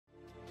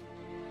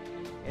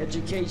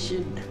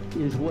Education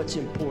is what's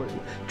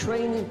important.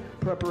 Training,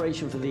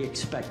 preparation for the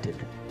expected.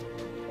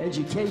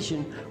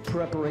 Education,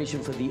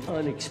 preparation for the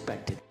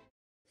unexpected.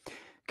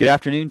 Good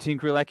afternoon, Team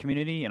Krulak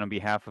community, and on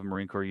behalf of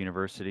Marine Corps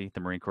University, the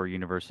Marine Corps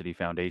University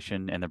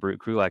Foundation, and the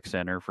Krulak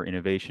Center for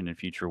Innovation and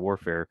Future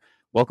Warfare,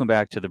 welcome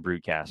back to the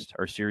Broodcast,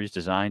 our series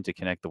designed to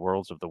connect the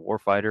worlds of the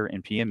warfighter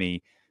and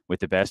PME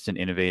with the best in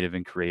innovative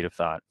and creative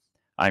thought.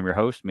 I'm your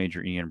host,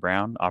 Major Ian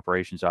Brown,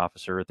 Operations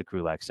Officer at the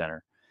Krulak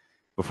Center.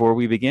 Before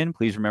we begin,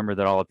 please remember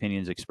that all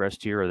opinions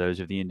expressed here are those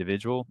of the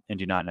individual and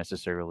do not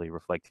necessarily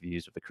reflect the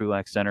views of the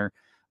Krulak Center,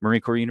 Marine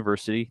Corps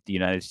University, the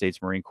United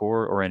States Marine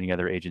Corps, or any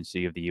other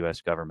agency of the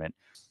U.S. government.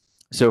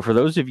 So for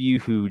those of you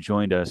who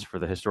joined us for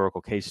the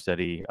historical case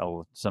study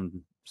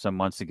some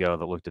months ago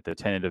that looked at the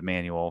Tentative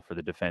Manual for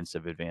the Defense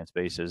of Advanced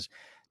Bases,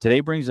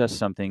 today brings us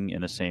something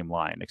in the same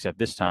line, except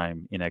this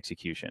time in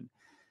execution.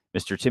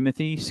 Mr.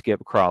 Timothy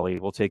Skip Crawley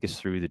will take us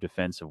through the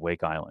defense of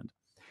Wake Island.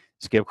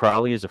 Skip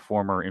Crawley is a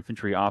former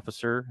infantry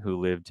officer who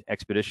lived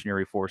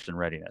Expeditionary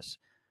Force-in-Readiness.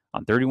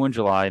 On 31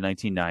 July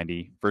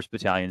 1990, 1st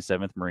Battalion,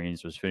 7th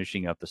Marines was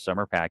finishing up the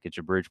summer package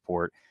of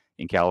Bridgeport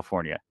in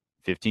California.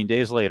 15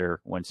 days later,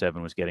 when 7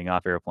 was getting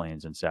off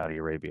airplanes in Saudi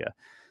Arabia.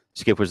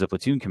 Skip was the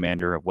platoon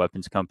commander of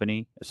Weapons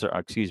Platoon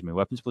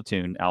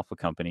Alpha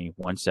Company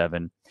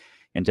 17,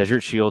 and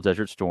Desert Shield,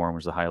 Desert Storm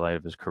was the highlight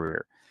of his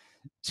career.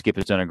 Skip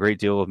has done a great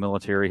deal of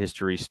military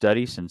history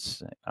study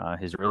since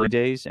his early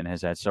days and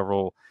has had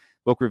several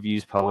book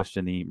reviews published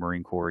in the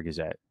Marine Corps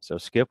Gazette. So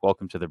Skip,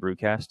 welcome to the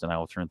Broodcast, and I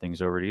will turn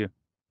things over to you.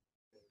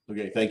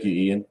 Okay, thank you,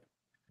 Ian.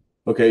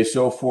 Okay,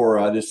 so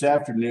for this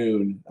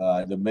afternoon,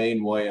 the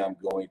main way I'm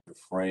going to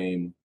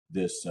frame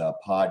this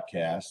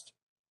podcast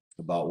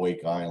about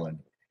Wake Island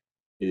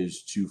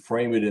is to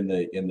frame it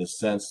in the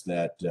sense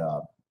that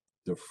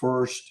the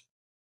first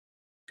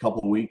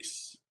couple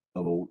weeks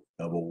of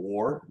a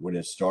war, when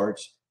it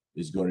starts,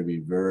 is going to be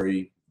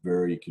very,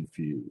 very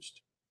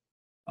confused,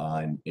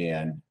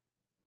 and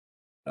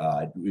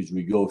as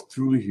we go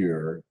through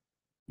here,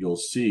 you'll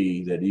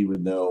see that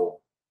even though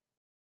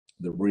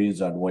the Marines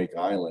on Wake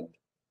Island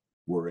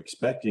were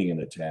expecting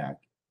an attack,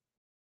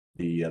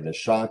 the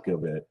shock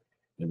of it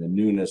and the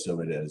newness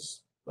of it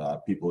as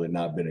people had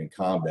not been in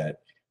combat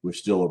was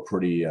still a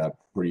pretty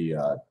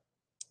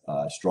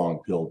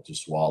strong pill to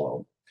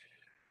swallow.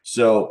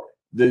 So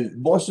the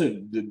most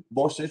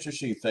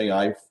interesting thing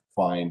I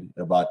find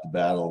about the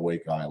Battle of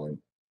Wake Island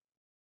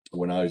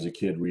when I was a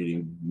kid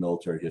reading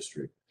military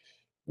history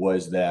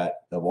was that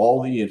of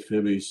all the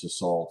amphibious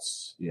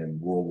assaults in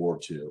World War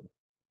II,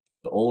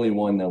 the only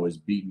one that was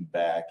beaten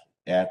back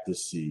at the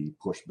sea,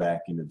 pushed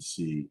back into the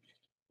sea,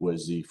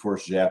 was the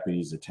first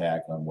Japanese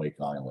attack on Wake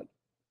Island.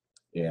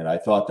 And I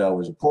thought that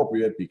was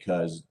appropriate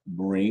because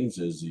Marines,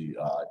 as the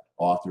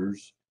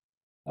authors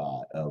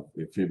of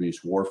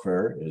amphibious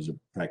warfare, as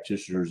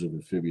practitioners of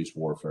amphibious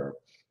warfare,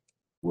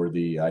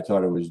 I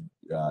thought it was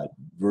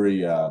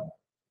very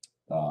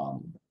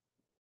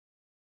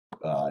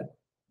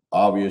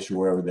obvious or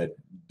whatever that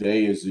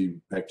they, as the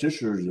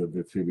practitioners of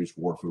amphibious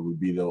warfare, would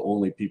be the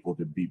only people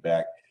to beat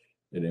back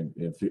an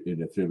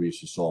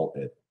amphibious assault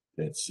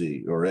at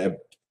sea, or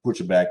push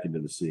it back into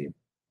the sea.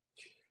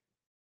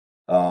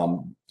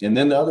 And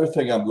then the other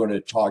thing I'm going to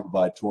talk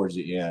about towards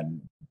the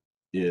end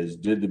is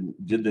did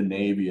the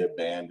Navy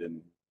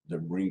abandon the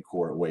Marine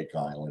Corps at Wake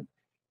Island?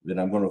 Then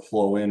I'm going to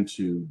flow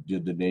into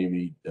did the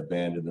Navy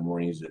abandon the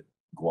Marines at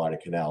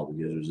Guadalcanal,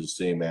 because it was the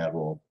same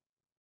admiral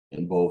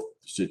in both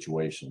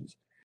situations.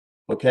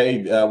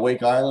 Okay,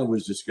 Wake Island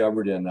was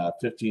discovered in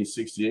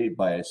 1568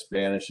 by a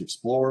Spanish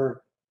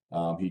explorer.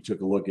 He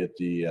took a look at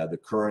the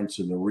currents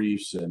and the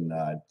reefs and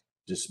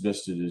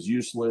dismissed it as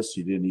useless.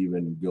 He didn't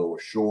even go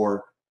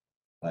ashore.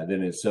 Then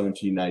in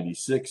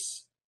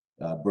 1796,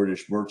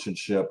 British merchant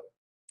ship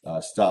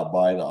stopped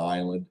by the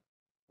island,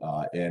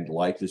 and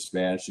like the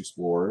Spanish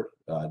explorer,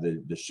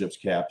 the ship's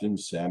captain,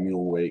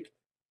 Samuel Wake,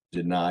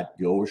 did not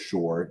go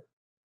ashore.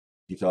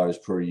 He thought it was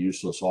pretty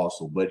useless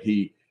also, but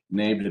he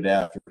named it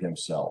after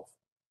himself.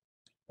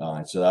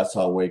 So that's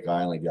how Wake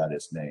Island got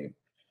its name.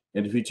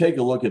 And if you take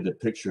a look at the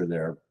picture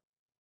there,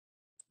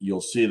 you'll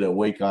see that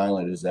Wake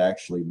Island is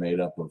actually made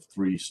up of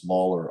 3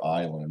 smaller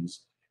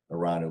islands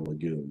around a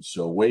lagoon.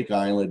 So Wake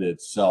Island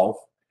itself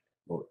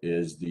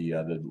is the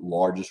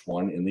largest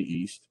one in the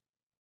east.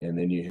 And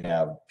then you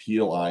have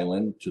Peel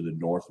Island to the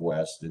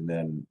northwest, and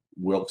then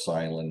Wilkes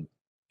Island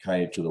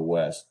kind of to the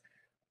west.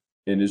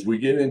 And as we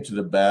get into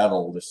the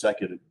battle, the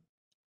second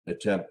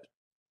attempt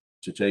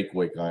to take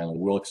Wake Island,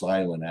 Wilkes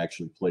Island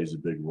actually plays a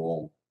big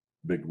role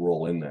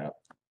in that.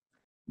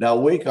 Now,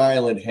 Wake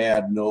Island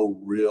had no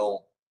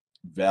real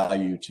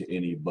value to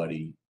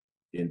anybody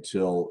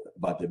until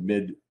about the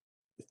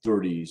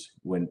mid-30s,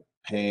 when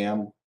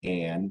Pan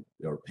Am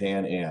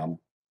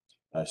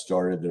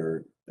started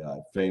their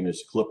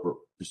famous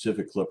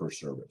Pacific Clipper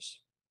service.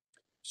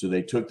 So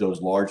they took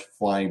those large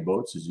flying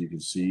boats, as you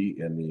can see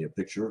in the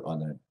picture on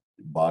the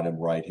bottom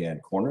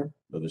right-hand corner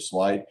of the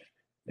slide,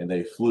 and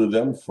they flew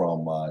them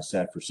from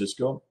San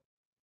Francisco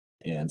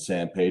and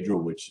San Pedro,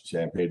 which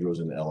San Pedro is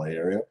in the LA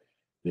area.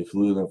 They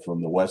flew them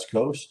from the West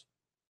Coast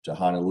to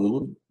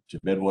Honolulu, to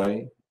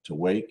Midway, to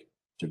Wake,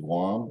 to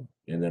Guam,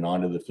 and then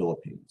on to the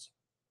Philippines.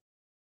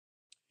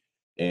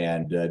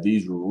 And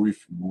these were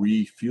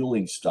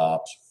refueling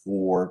stops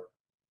for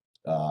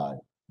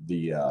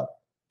the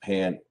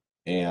Pan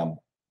Am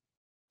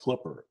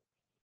Clipper.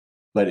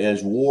 But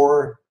as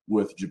war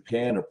with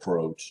Japan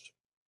approached,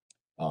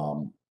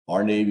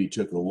 our Navy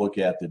took a look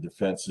at the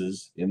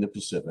defenses in the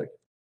Pacific,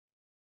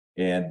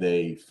 and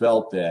they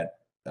felt that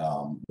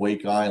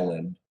Wake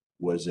Island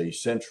was a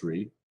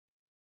sentry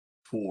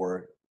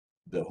for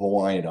the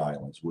Hawaiian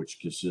Islands, which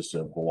consists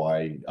of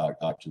Hawaii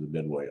out to the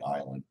Midway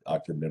Island,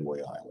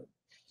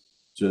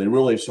 So they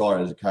really saw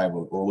it as a kind of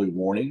an early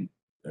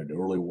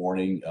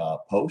warning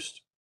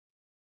post,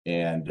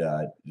 and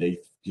they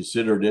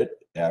considered it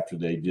after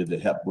they did the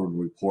Hepburn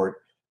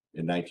Report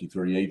in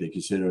 1938. They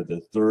considered it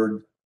the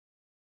third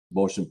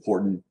most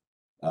important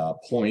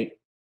point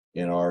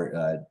in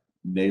our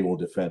naval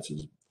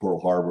defenses. Pearl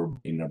Harbor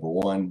being number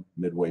 1,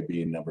 Midway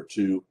being number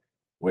 2,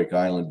 Wake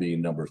Island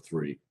being number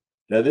 3.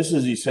 Now this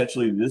is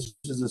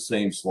the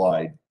same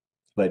slide,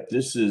 but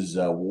this is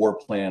War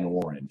Plan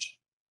Orange,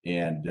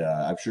 and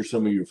I'm sure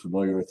some of you are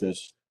familiar with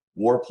this.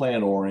 War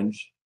Plan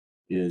Orange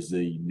is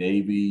the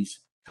Navy's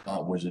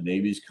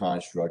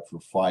construct for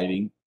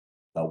fighting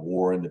a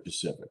war in the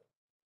Pacific.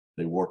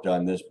 They worked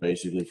on this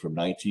basically from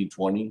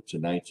 1920 to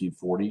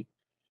 1940.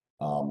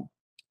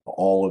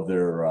 All of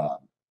their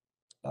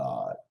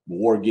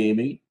war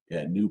gaming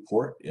at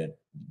Newport at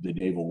the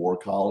Naval War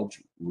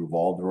College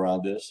revolved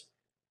around this.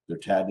 Their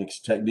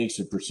techniques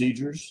and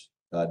procedures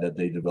that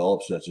they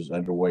developed, such as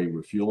underway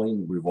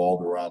refueling,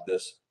 revolved around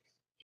this.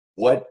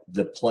 What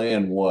the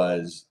plan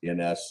was, in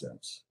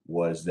essence,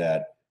 was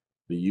that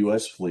the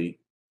U.S. fleet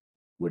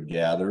would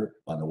gather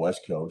on the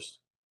West Coast,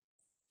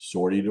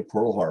 sortie to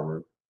Pearl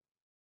Harbor,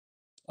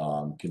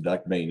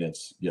 conduct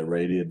maintenance, get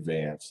ready to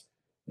advance,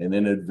 and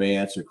then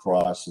advance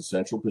across the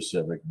Central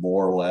Pacific,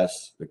 more or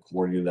less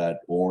according to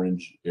that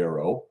orange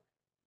arrow,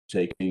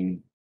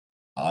 taking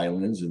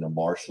islands in the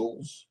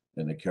Marshalls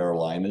and the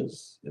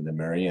Carolinas and the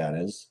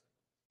Marianas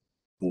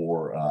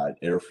for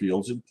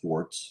airfields and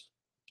ports.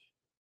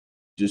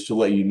 Just to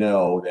let you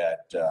know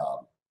that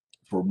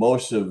for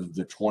most of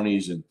the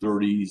 20s and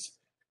 30s,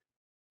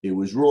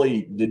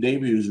 the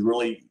Navy was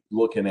really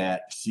looking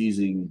at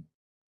seizing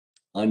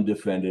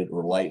undefended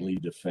or lightly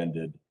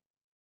defended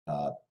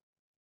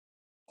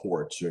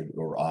ports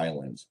or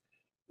islands.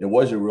 It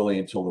wasn't really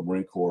until the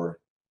Marine Corps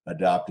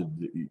adopted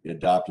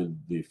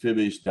the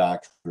amphibious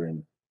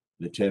doctrine,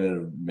 the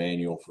Tentative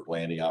Manual for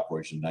Landing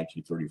Operations in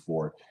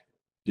 1934,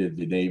 did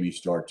the Navy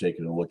start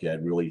taking a look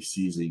at really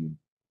seizing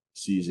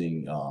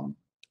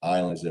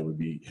islands that would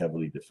be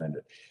heavily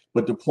defended.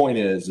 But the point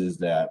is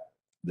that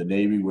the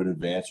Navy would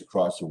advance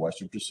across the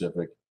Western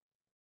Pacific.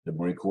 The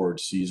Marine Corps would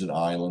seize an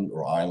island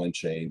or island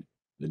chain.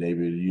 The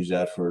Navy would use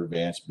that for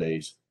advanced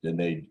base. Then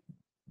they'd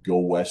go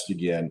west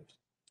again,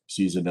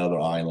 seize another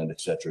island,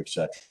 et cetera, et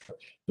cetera.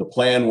 The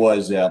plan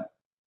was that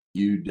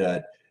you'd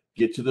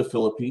get to the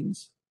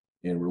Philippines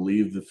and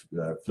relieve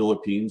the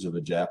Philippines of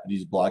the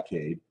Japanese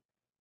blockade,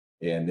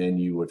 and then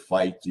you would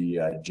fight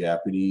the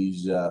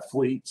Japanese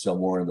fleet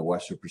somewhere in the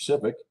Western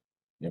Pacific,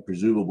 and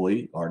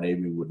presumably our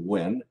Navy would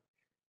win,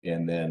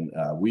 and then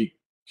we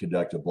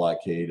conduct a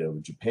blockade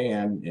of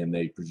Japan, and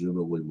they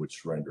presumably would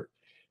surrender.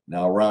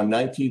 Now, around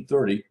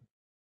 1930,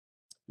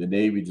 the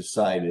Navy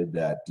decided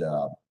that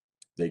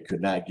they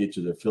could not get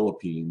to the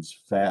Philippines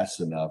fast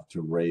enough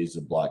to raise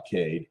the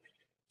blockade.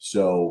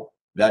 So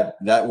that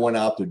went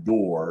out the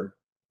door,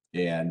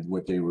 and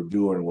what they were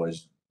doing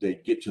was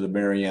they'd get to the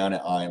Mariana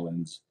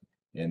Islands,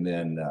 and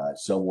then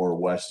somewhere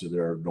west of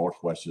there,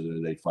 northwest of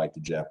there, they'd fight the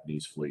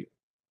Japanese fleet.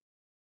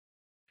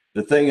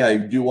 The thing I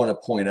do want to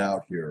point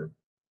out here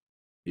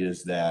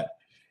is that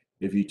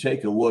if you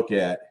take a look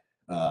at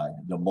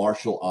the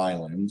Marshall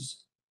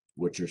Islands,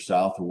 which are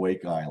south of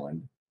Wake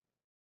Island,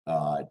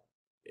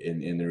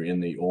 and they're in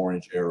the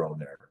orange arrow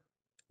there,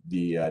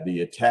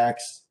 the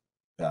attacks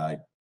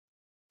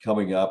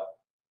coming up,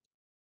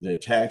 the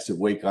attacks at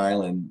Wake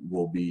Island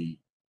will be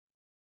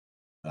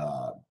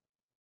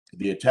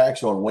the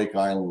attacks on Wake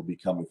Island will be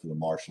coming from the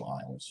Marshall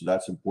Islands. So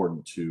that's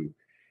important to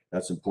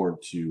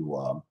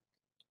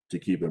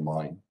keep in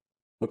mind.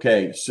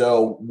 Okay,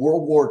 so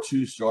World War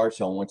II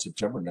starts on 1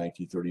 September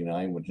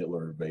 1939 when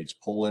Hitler invades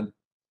Poland.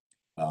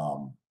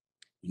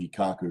 He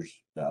conquers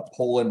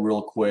Poland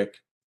real quick,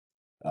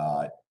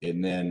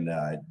 and then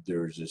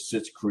there's the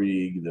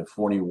Sitzkrieg, the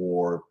Forney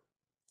War,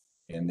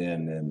 and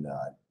then in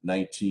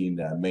May 10th,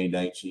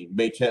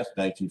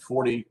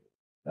 1940,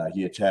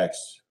 he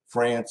attacks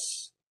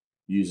France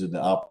using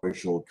the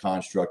operational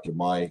construct of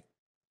my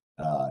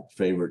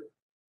favorite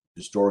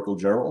historical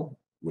general,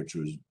 which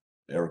was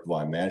Erich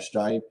von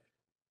Manstein.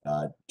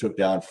 Took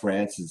down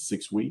France in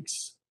 6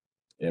 weeks.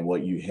 And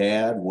what you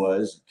had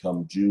was,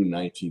 come June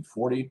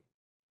 1940,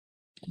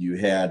 you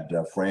had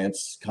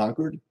France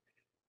conquered.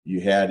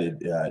 You had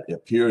it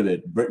appear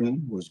that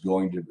Britain was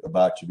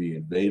about to be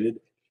invaded.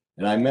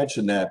 And I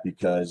mention that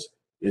because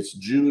it's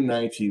June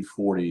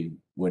 1940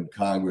 when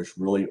Congress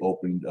really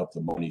opened up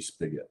the money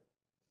spigot.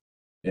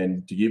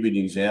 And to give you an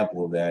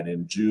example of that,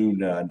 in June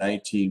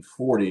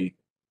 1940,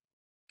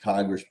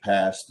 Congress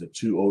passed the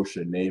Two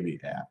Ocean Navy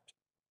Act.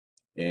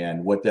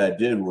 And what that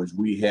did was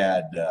we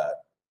had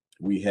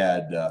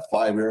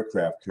 5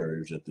 aircraft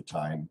carriers at the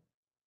time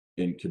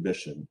in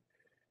commission.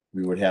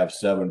 We would have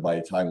 7 by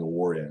the time the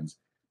war ends,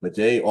 but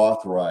they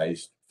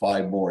authorized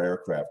 5 more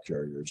aircraft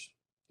carriers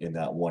in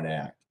that one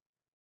act.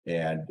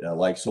 And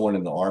like someone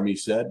in the Army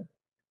said,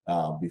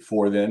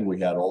 before then we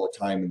had all the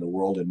time in the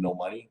world and no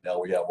money. Now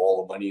we have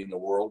all the money in the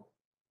world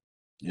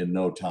and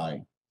no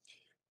time.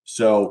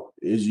 So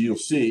as you'll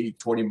see,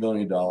 $20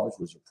 million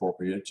was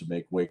appropriated to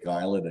make Wake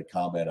Island a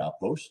combat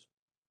outpost.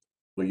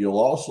 But you'll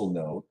also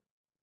note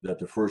that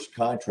the first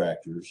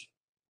contractors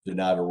did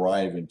not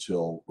arrive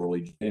until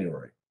early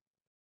January.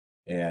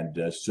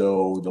 And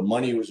so the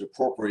money was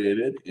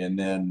appropriated, and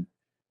then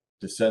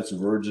the sense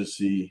of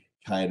urgency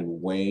kind of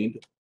waned.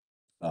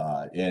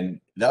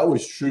 And that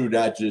was true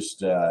not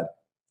just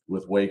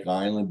with Wake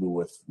Island,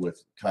 but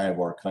with kind of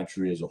our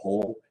country as a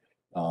whole.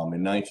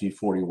 In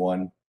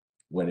 1941,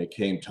 when it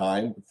came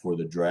time for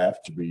the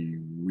draft to be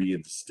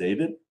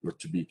reinstated or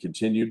to be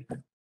continued,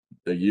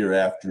 a year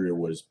after it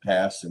was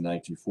passed in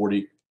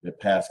 1940, it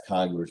passed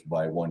Congress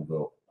by 1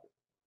 vote.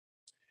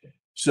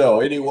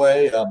 So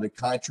anyway, the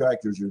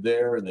contractors are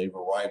there, and they've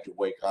arrived at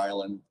Wake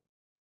Island.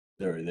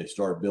 They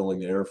start building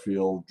the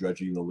airfield,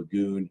 dredging the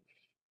lagoon,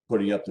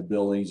 putting up the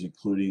buildings,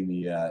 including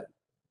the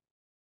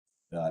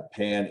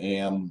Pan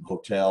Am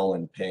Hotel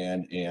and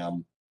Pan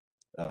Am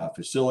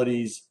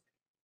facilities.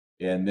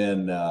 And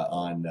then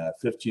on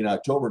 15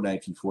 October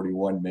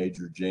 1941,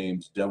 Major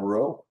James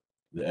Devereaux,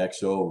 the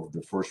XO of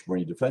the 1st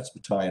Marine Defense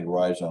Battalion,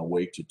 arrives on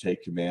Wake to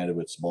take command of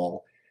its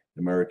small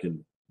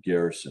American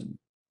garrison.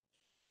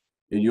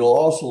 And you'll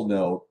also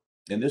note,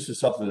 and this is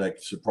something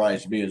that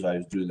surprised me as I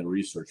was doing the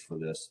research for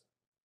this,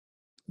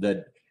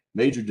 that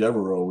Major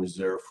Devereaux was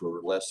there for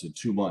less than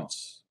 2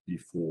 months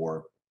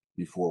before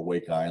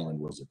Wake Island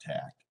was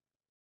attacked.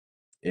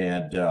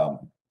 And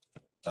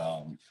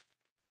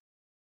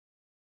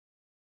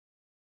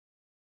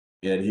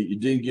it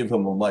didn't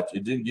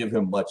give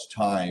him much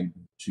time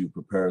to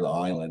prepare the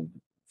island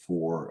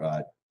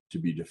for to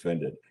be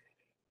defended.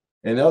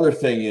 And the other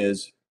thing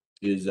is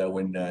that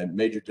when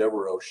Major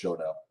Devereaux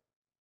showed up,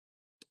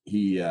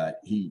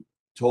 he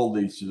told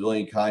the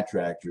civilian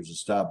contractors to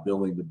stop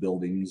building the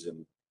buildings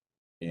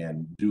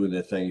and doing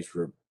the things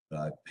for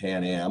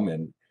Pan Am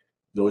and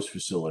those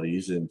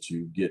facilities, and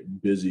to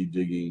get busy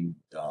digging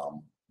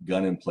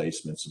gun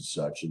emplacements and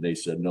such. And they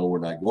said, no, we're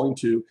not going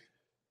to.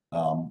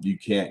 You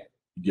can't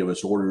give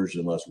us orders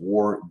unless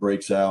war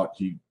breaks out.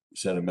 He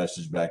sent a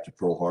message back to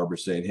Pearl Harbor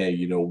saying, hey,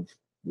 you know,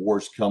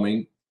 war's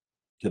coming.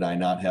 Can I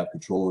not have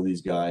control of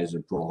these guys?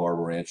 And Pearl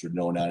Harbor answered,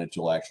 no, not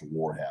until actual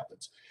war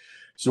happens.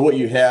 So what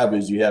you have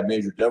is you have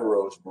Major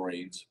Devereaux's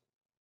Marines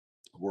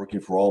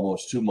working for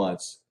almost 2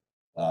 months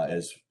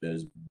as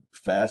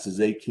fast as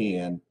they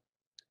can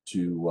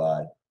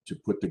to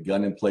put the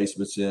gun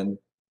emplacements in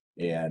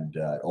and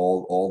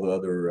all the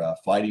other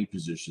fighting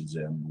positions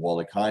in, while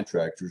the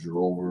contractors are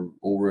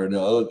over in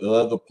the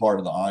other part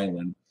of the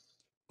island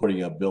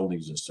putting up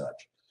buildings and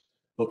such.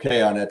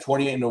 Okay, on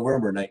 28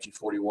 November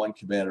 1941,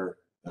 Commander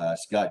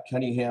Scott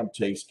Cunningham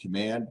takes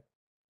command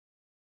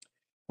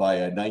by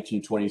a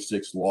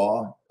 1926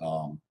 law,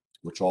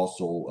 which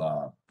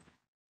also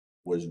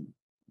was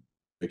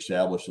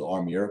established the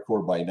Army Air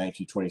Corps by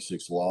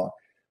 1926 law.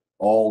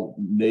 All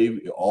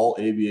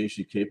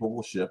aviation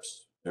capable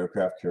ships,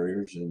 aircraft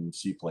carriers and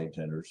seaplane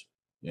tenders,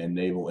 and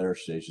naval air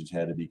stations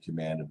had to be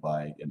commanded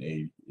by a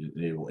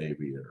naval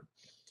aviator.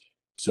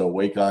 So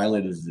Wake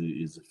Island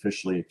is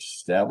officially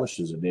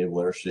established as a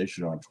naval air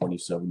station on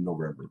 27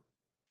 November.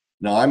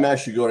 Now I'm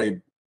actually going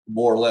to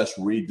more or less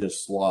read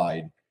this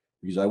slide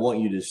because I want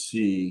you to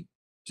see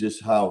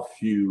just how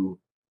few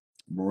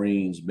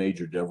Marines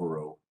Major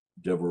Devereaux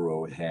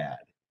had.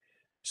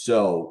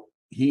 So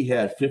he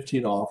had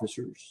 15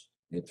 officers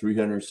and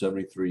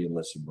 373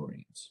 enlisted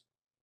Marines.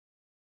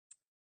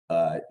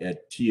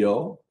 At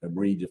TO, a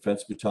Marine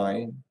Defense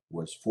Battalion,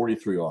 was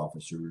 43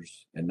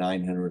 officers and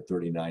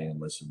 939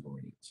 enlisted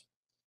Marines.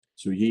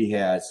 So he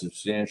had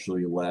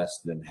substantially less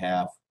than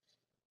half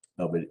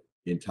of an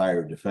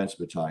entire defense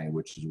battalion,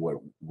 which is what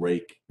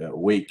Wake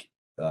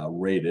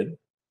rated.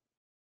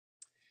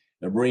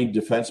 A Marine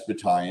Defense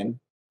Battalion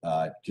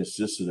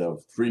consisted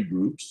of 3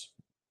 groups.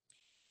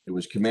 It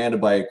was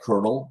commanded by a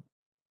colonel,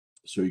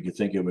 so you could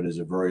think of it as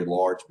a very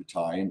large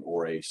battalion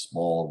or a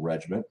small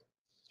regiment.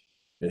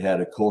 It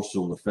had a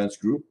coastal defense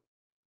group,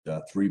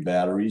 3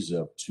 batteries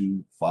of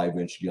 2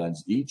 5-inch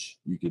guns each.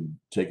 You can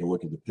take a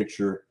look at the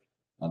picture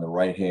on the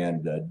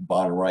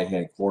bottom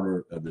right-hand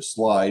corner of the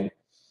slide.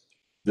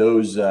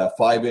 Those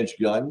 5-inch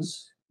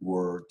guns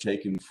were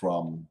taken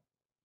from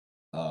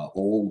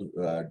old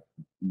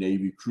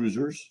Navy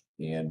cruisers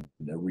and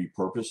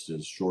repurposed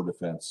as shore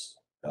defense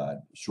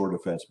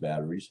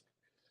batteries.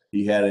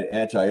 He had an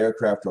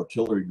anti-aircraft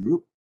artillery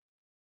group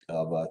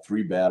of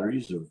 3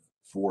 batteries of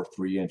 4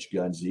 3-inch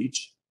guns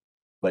each,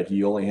 but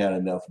he only had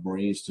enough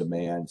Marines to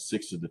man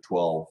 6 of the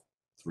 12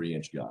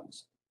 3-inch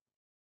guns.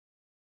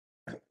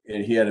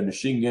 And he had a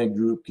machine gun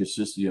group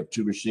consisting of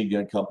 2 machine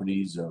gun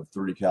companies of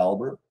 30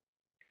 caliber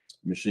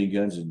machine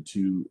guns and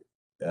 2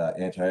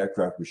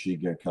 anti-aircraft machine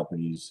gun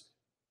companies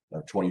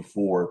of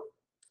 24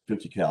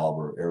 50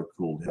 caliber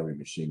air-cooled heavy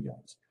machine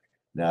guns.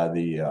 Now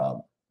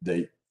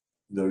the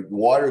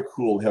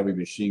water-cooled heavy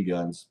machine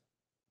guns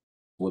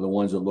were the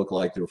ones that look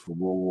like they're from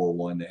World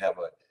War I. They have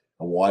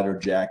a wider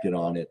jacket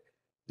on it.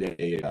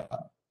 They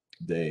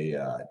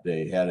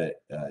had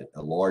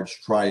a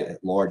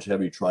large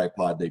heavy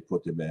tripod they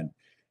put them in,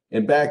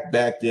 and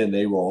back then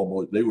they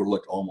were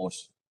looked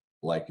almost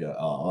like as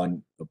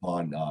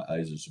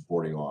a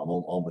supporting arm,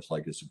 almost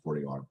like a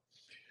supporting arm.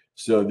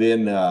 So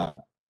then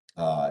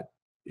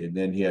and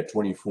then he had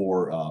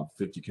 24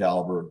 50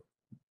 caliber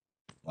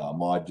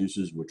mod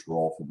deuces, which we're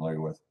all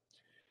familiar with.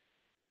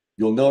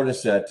 You'll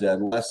notice that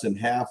less than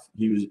half,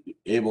 he was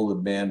able to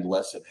man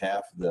less than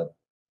half the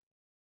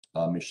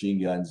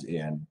machine guns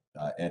and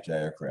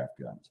anti-aircraft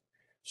guns.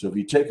 So if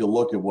you take a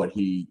look at what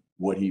he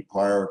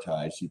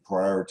prioritized, he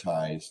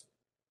prioritized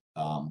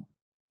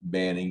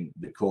manning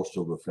the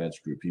coastal defense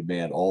group. He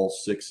manned all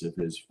 6 of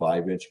his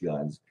 5-inch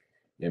guns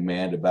and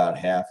manned about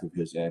half of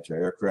his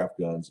anti-aircraft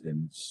guns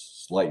and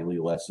slightly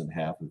less than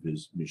half of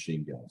his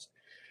machine guns.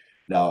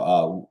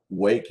 Now,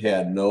 Wake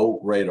had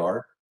no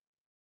radar.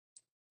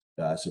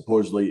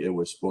 Supposedly, it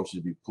was supposed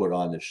to be put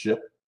on the ship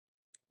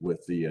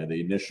with the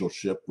initial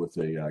ship with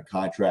the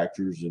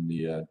contractors and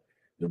the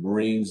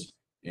Marines,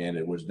 and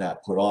it was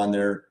not put on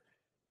there.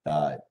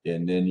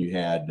 And then you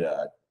had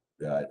a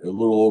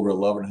little over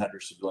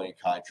 1,100 civilian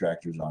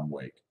contractors on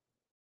Wake.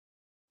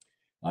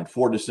 On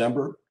 4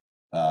 December,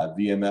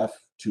 VMF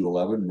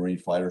 211, Marine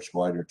Fighter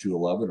Squadron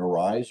 211,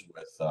 arrives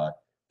with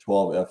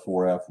 12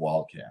 F4F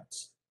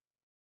Wildcats.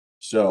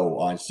 So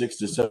on 6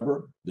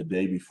 December, the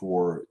day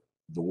before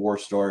the war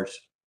starts,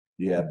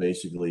 you have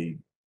basically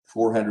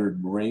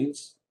 400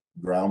 Marines,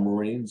 ground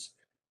Marines,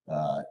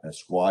 a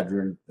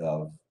squadron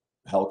of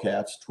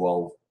Hellcats,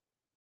 12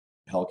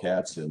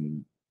 Hellcats,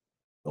 and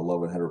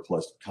 1,100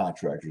 plus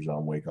contractors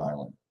on Wake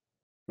Island.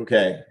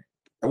 Okay,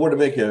 I want to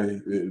make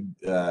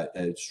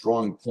a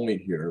strong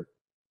point here.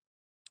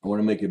 I want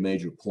to make a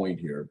major point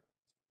here.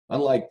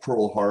 Unlike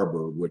Pearl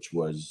Harbor, which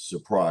was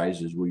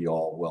surprise, as we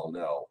all well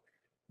know,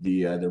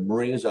 the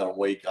Marines on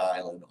Wake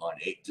Island on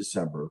 8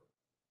 December,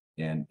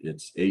 and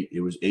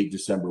it was 8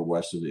 December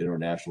west of the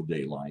international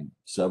date line,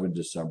 7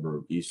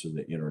 December east of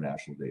the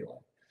international date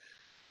line.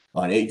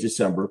 On 8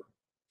 December,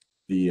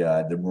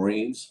 the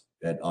Marines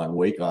on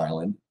Wake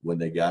Island, when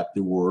they got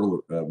the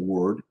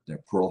word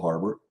that Pearl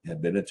Harbor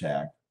had been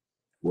attacked,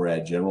 were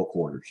at general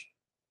quarters.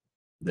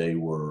 They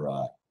were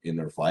in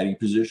their fighting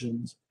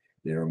positions.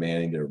 They were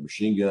manning their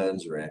machine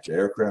guns, their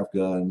anti-aircraft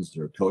guns,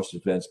 their coast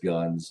defense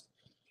guns,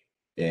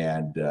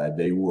 and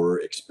they were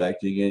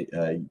expecting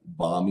a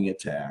bombing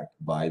attack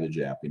by the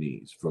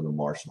Japanese from the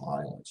Marshall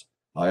Islands.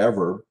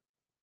 However,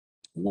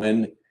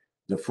 when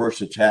the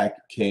first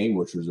attack came,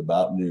 which was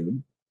about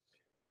noon,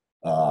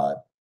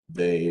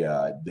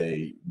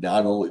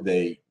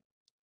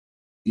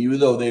 even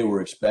though they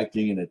were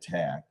expecting an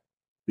attack,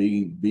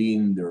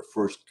 being their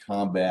first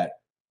combat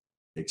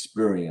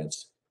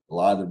experience, a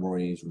lot of the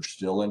Marines were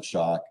still in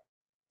shock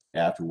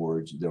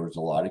afterwards. There was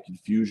a lot of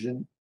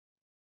confusion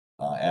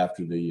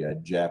after the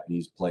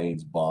Japanese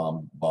planes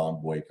bombed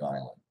Wake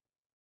Island.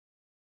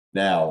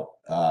 Now,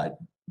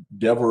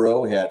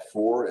 Devereaux had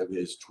 4 of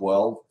his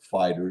 12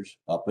 fighters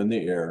up in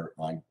the air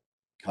on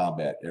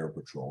combat air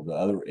patrol. The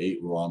other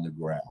 8 were on the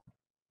ground.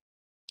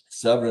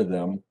 7 of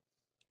them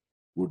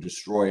were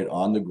destroyed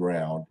on the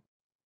ground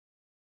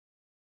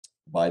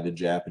by the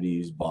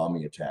Japanese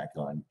bombing attack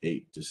on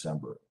 8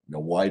 December. Now,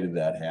 why did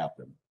that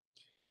happen?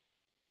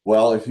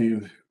 Well, if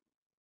you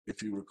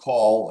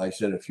recall, I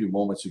said a few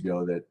moments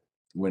ago that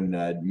when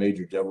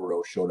Major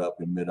Devereaux showed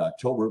up in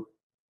mid-October,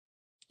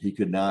 he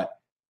could not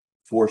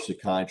force the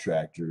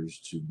contractors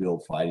to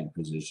build fighting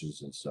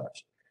positions and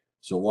such.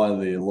 So one of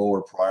the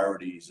lower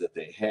priorities that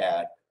they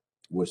had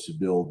was to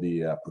build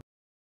the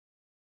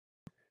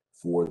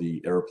for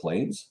the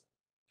airplanes,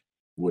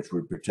 which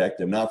would protect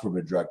them not from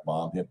a direct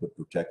bomb hit, but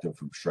protect them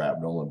from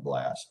shrapnel and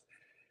blast.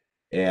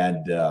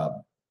 And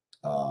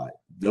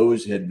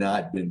those had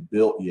not been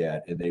built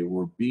yet, and they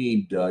were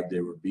being dug. They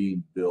were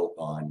being built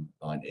on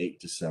 8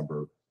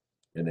 December,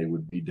 and they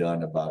would be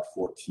done about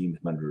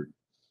 1400.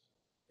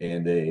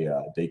 And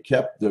they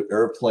kept the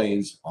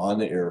airplanes on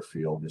the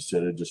airfield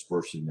instead of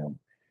dispersing them,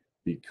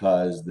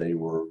 because they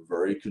were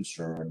very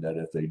concerned that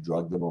if they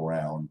drug them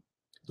around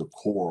the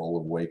coral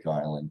of Wake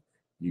Island,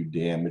 you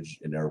damage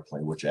an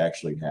airplane, which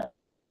actually happened.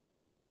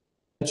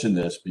 I mention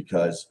this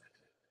because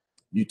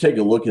you take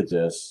a look at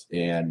this,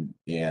 and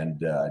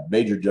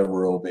Major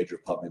Devereaux, Major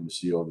Putman, the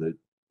CEO of the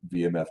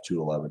VMF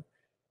 211,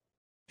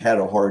 had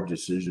a hard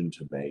decision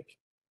to make,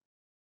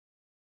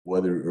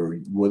 whether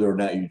or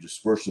not you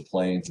disperse the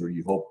planes, or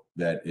you hope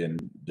that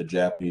the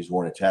Japanese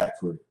won't attack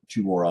for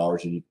 2 more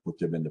hours and you put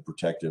them in the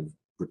protective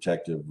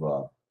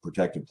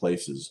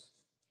places.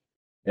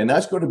 And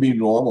that's going to be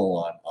normal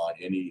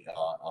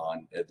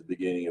on at the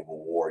beginning of a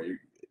war.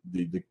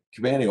 the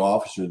commanding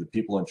officer, the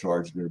people in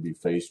charge, are going to be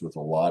faced with a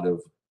lot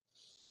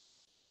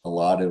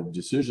of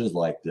decisions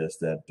like this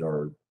that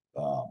are,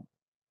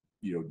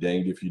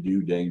 danged if you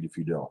do, danged if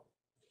you don't.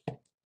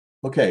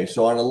 Okay,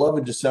 so on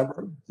 11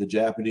 December, the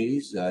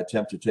Japanese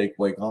attempt to take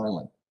Wake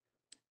Island.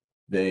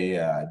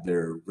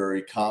 They're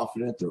very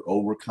confident, they're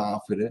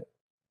overconfident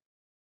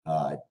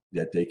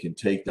that they can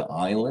take the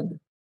island.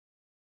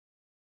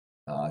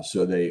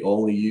 So they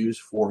only use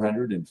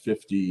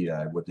 450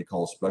 what they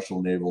call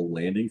Special Naval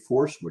Landing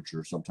Force, which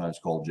are sometimes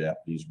called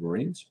Japanese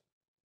Marines.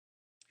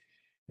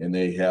 And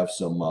they have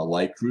some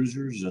light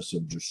cruisers and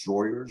some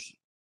destroyers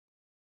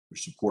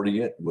supporting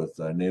it with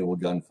naval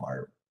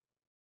gunfire.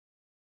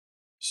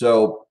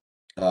 So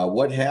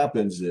what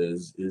happens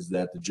is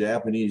that the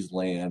Japanese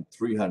land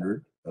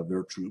 300 of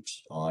their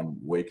troops on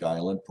Wake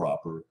Island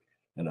proper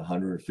and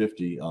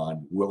 150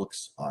 on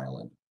Wilkes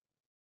Island.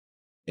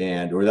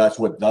 Or that's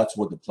what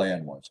the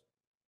plan was.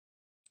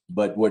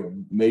 But what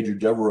Major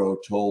Devereaux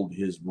told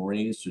his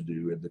Marines to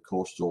do in the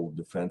coastal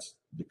defense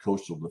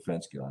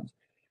guns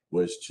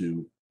was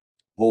to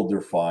hold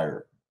their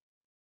fire.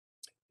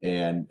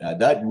 And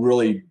that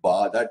really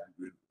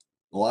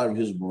a lot of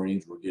his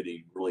Marines were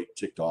getting really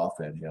ticked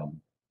off at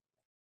him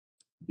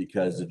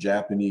because the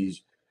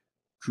Japanese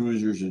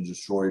cruisers and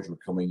destroyers were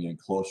coming in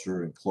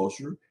closer and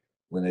closer.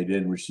 When they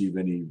didn't receive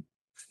any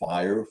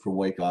fire from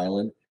Wake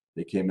Island,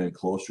 they came in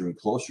closer and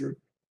closer,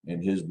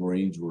 and his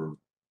Marines were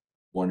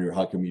wondering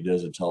how come he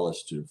doesn't tell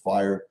us to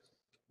fire.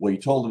 Well, he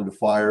told them to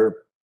fire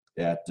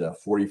at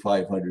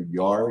 4,500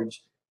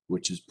 yards,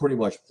 which is pretty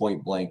much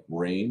point blank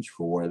range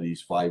for one of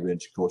these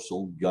 5-inch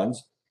coastal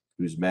guns,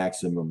 whose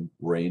maximum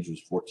range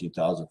was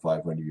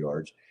 14,500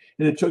 yards.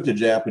 And it took the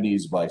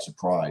Japanese by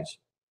surprise.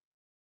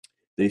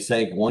 They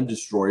sank one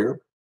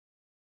destroyer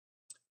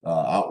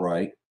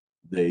outright.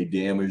 They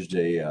damaged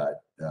they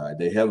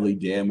heavily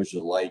damaged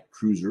a light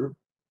cruiser,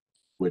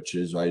 which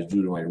is, I was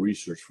doing my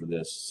research for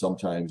this,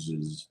 sometimes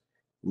is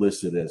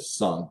listed as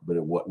sunk, but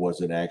it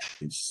wasn't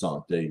actually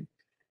sunk.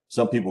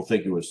 Some people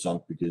think it was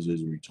sunk because it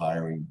was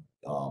retiring,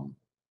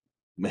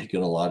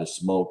 making a lot of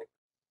smoke,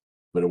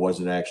 but it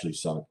wasn't actually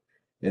sunk.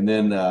 And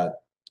then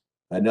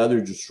another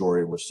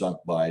destroyer was sunk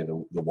by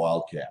the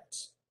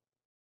Wildcats.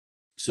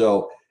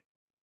 So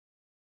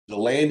the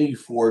landing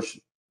force,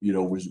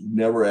 was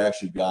never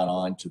actually got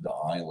onto the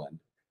island.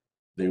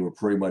 They were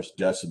pretty much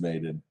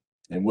decimated.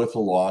 And with the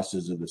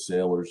losses of the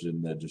sailors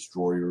and the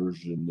destroyers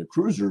and the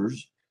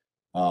cruisers,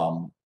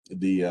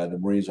 the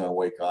Marines on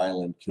Wake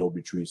Island killed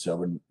between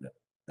 700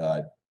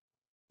 and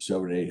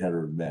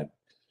 800 men.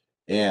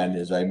 And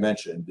as I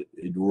mentioned,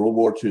 in World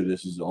War II,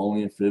 this is the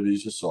only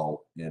amphibious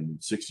assault in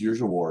 6 years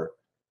of war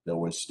that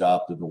was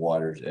stopped at the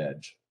water's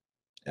edge.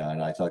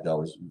 And I thought that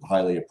was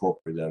highly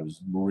appropriate. That it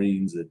was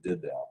Marines that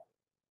did that.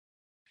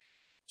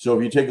 So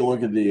if you take a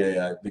look at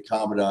the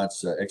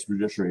Commandant's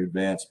Expeditionary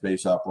Advanced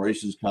Base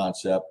Operations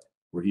concept,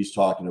 where he's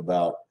talking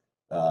about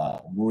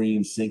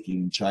Marines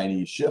sinking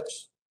Chinese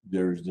ships,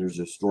 there's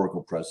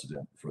historical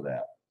precedent for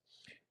that.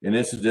 And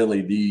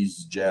incidentally,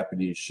 these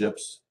Japanese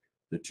ships,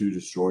 the 2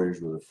 destroyers,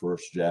 were the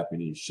first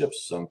Japanese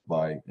ships sunk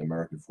by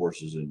American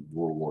forces in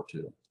World War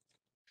II.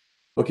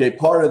 Okay,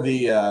 part of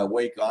the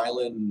Wake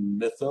Island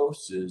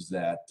mythos is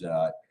that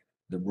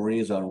the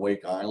Marines on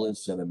Wake Island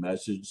sent a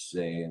message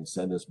saying,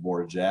 "Send us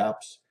more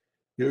Japs."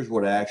 Here's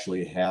what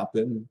actually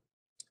happened.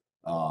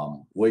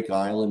 Wake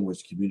Island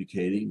was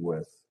communicating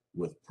with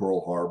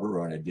Pearl Harbor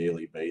on a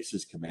daily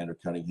basis. Commander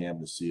Cunningham,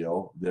 the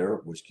CO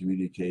there, was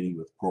communicating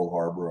with Pearl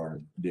Harbor on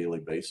a daily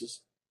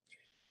basis.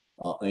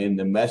 And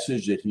the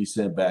message that he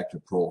sent back to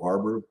Pearl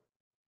Harbor,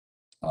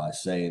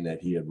 saying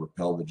that he had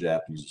repelled the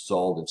Japanese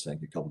assault and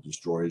sank a couple of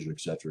destroyers, et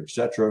cetera, et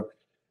cetera.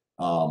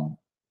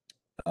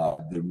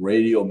 The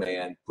radio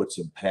man put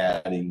some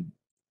padding.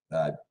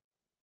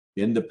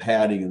 In the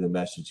padding of the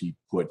message, he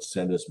put,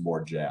 "Send us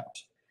more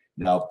Japs."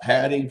 Now,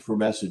 padding for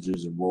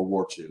messages in World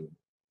War II,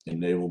 in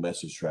naval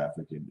message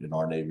traffic in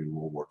our Navy in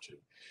World War II,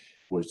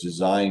 was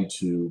designed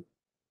to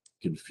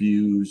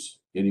confuse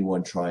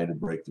anyone trying to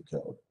break the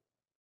code.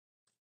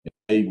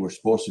 They were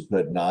supposed to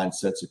put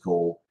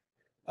nonsensical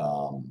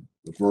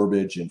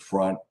verbiage in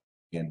front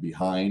and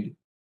behind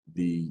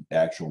the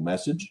actual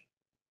message,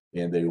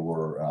 and they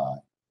were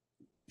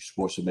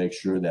supposed to make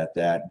sure that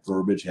that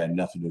verbiage had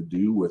nothing to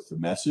do with the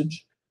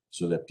message,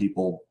 so that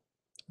people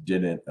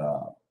didn't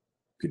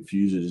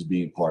confuse it as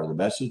being part of the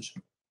message.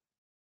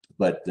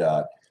 But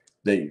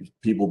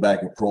people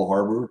back in Pearl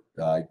Harbor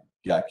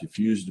got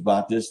confused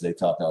about this. They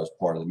thought that was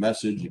part of the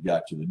message. It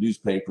got to the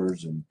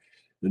newspapers, and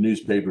the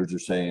newspapers are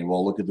saying,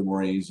 "Well, look at the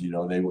Marines.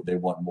 They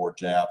want more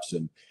Japs."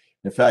 And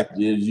in fact,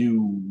 as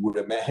you would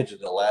imagine,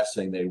 the last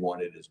thing they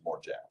wanted is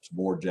more Japs,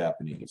 more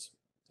Japanese.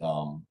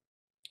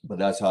 But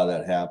that's how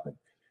that happened.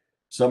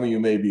 Some of you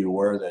may be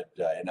aware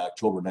that in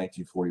October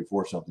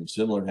 1944, something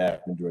similar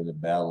happened during the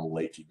Battle of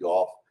Leyte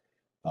Gulf.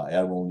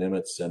 Admiral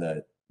Nimitz sent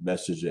a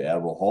message to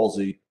Admiral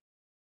Halsey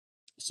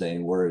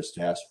saying, "Where is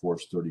Task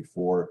Force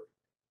 34?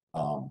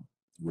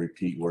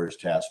 Repeat, where is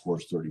Task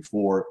Force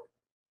 34?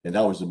 And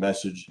that was the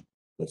message,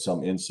 but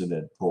some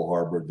incident at Pearl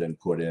Harbor then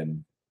put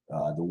in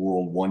the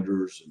world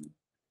wonders, and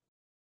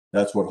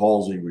that's what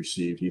Halsey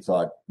received. He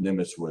thought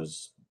Nimitz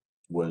was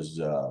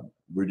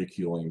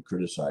ridiculing and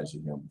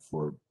criticizing him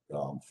for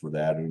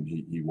that, and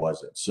he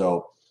wasn't.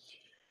 So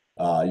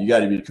you got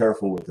to be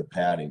careful with the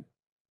padding.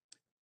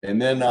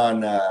 And then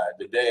on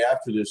the day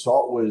after the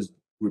assault was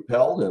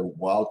repelled, a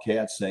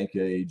Wildcat sank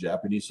a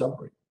Japanese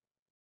submarine.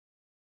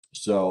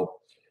 So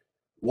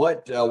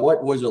what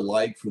was it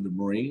like for the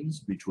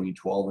Marines between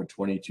 12 and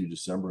 22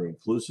 December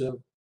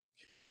inclusive?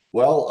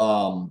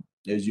 Well,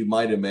 as you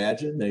might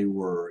imagine, they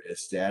were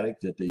ecstatic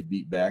that they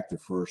beat back the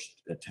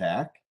first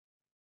attack.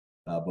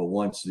 But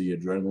once the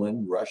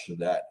adrenaline rush of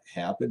that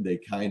happened, they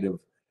kind of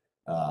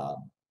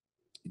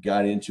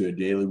got into a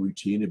daily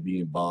routine of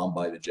being bombed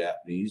by the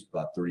Japanese,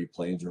 about 30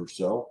 planes or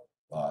so,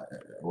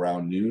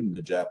 around noon.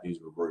 The Japanese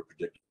were very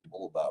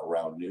predictable about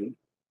around noon.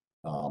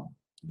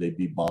 They'd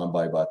be bombed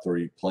by about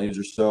 30 planes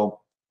or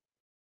so.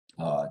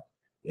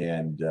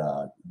 And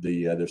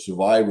the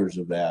survivors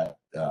of that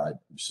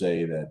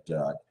say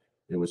that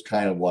it was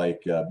kind of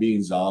like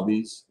being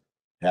zombies,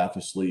 half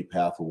asleep,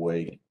 half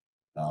awake.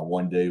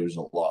 One day was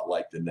a lot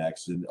like the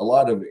next, and a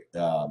lot of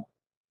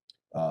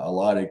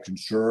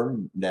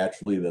concern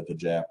naturally that the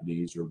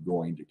Japanese are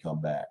going to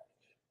come back.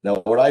 Now,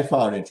 what I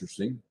found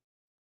interesting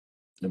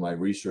in my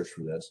research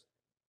for this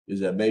is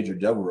that Major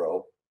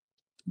Devereaux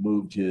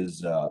moved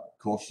his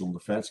coastal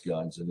defense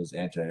guns and his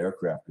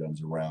anti-aircraft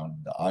guns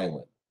around the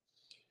island.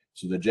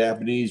 So the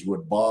Japanese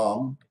would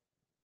bomb,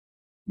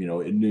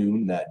 at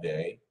noon that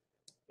day,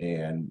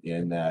 and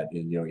in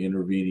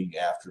intervening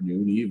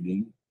afternoon,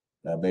 evening,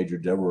 Major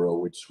Devereaux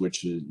would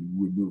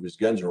move his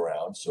guns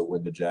around. So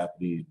when the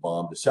Japanese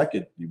bombed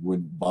he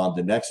wouldn't bomb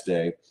the next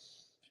day.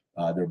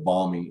 They're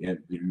bombing,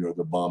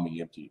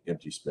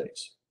 empty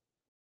space.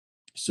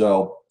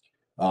 So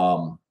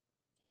I'm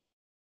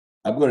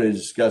going to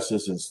discuss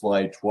this in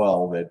slide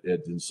 12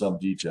 in some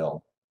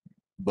detail,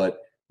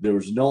 but there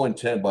was no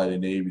intent by the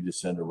Navy to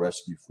send a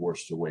rescue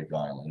force to Wake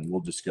Island, and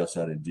we'll discuss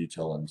that in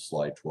detail in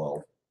slide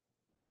 12.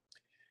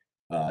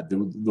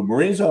 The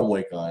Marines on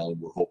Wake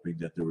Island were hoping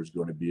that there was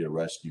going to be a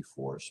rescue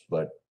force,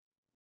 but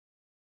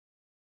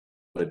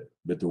there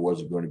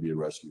wasn't going to be a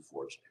rescue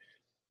force.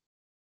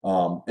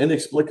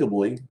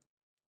 Inexplicably,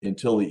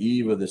 until the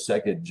eve of the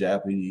second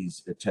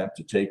Japanese attempt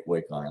to take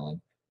Wake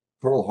Island,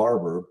 Pearl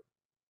Harbor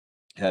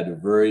had a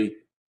very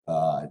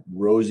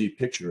rosy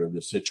picture of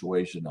the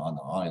situation on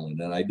the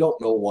island. And I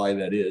don't know why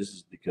that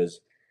is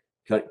because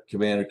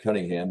Commander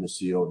Cunningham, the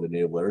CEO of the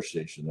Naval Air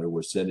Station there,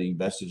 was sending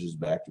messages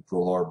back to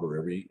Pearl Harbor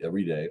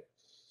every day,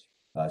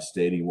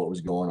 stating what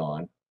was going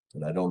on.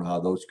 And I don't know how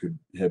those could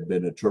have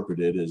been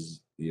interpreted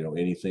as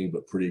anything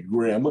but pretty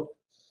grim,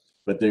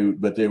 but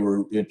they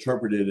were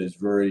interpreted as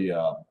very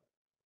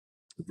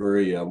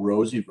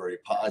rosy, very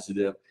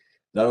positive.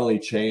 That only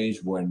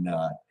changed when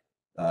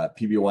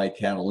PBY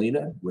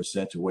Catalina was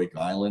sent to Wake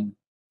Island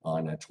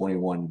on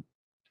 20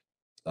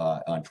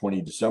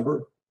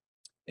 December,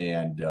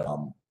 and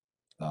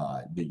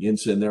the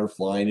ensign there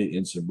flying it,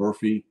 Ensign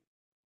Murphy,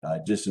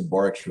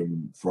 disembarks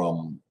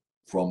from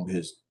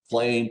his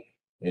plane,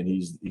 and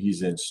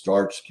he's in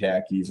starched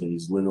khakis, and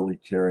he's literally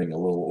carrying a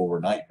little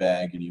overnight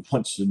bag, and he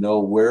wants to know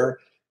where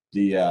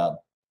the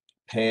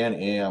Pan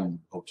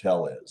Am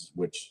Hotel is,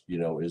 which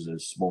is a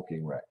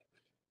smoking wreck.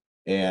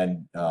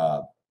 And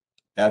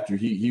after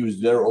he was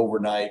there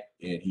overnight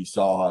and he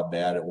saw how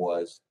bad it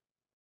was,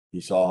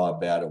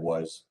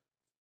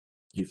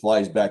 he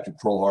flies back to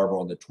Pearl Harbor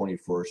on the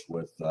 21st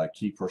with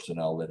key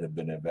personnel that have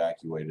been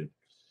evacuated,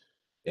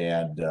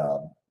 and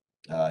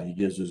he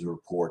gives his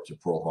report to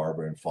Pearl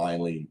Harbor, and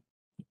finally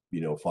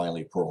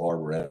Pearl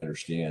Harbor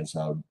understands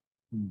how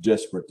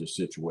desperate the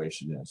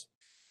situation is.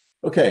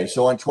 Okay,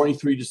 so on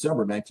 23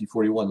 December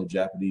 1941, the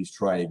Japanese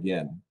try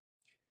again.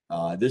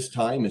 This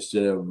time,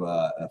 instead of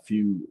a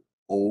few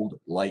old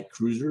light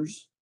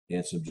cruisers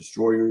and some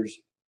destroyers,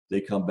 they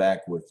come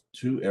back with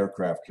 2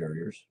 aircraft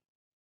carriers.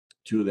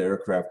 2 of the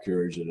aircraft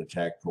carriers that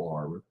attacked Pearl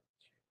Harbor.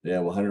 They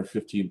have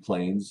 115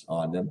 planes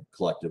on them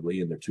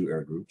collectively in their 2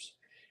 air groups.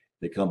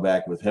 They come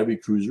back with heavy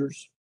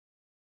cruisers,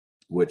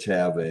 which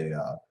have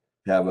their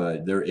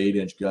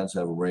 8-inch guns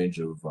have a range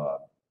of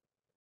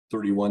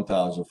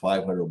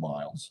 31,500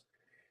 miles,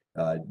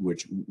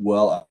 which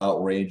well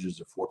outranges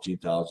the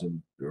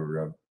 14,000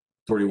 or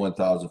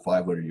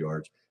 31,500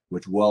 yards,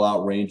 which well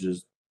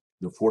outranges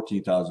the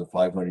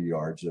 14,500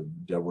 yards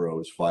of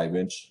Devereaux's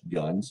 5-inch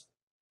guns.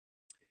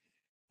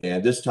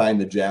 And this time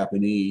the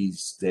Japanese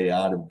stay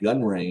out of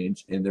gun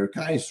range, and they're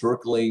kind of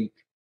circling.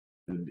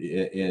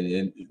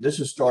 And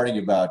this is starting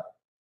about,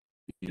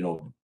 a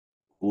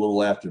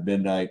little after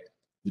midnight.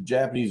 The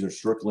Japanese are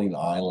circling the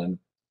island.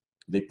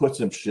 They put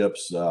some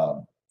ships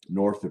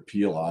north of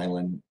Peel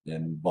Island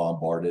and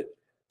bombard it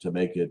to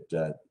make it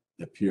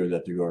appear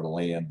that they're going to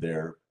land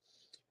there.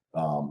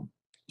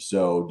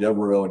 So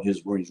Devereaux and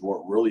his Marines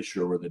weren't really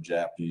sure where the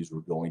Japanese were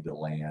going to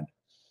land.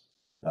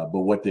 But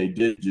what they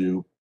did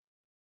do,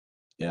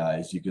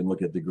 as you can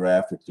look at the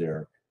graphic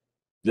there,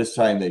 this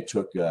time they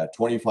took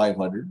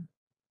 2,500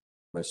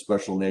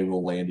 Special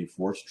Naval Landing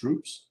Force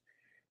troops.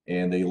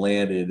 and they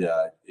landed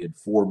in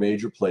 4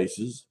 major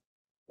places,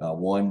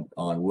 one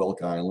on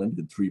Wilk Island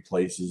and 3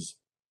 places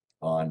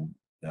on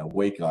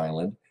Wake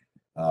Island.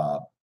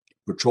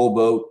 Patrol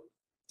boat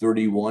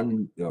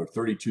 31 or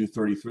 32,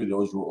 33,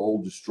 those were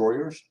old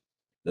destroyers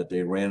that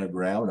they ran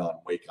aground on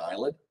Wake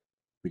Island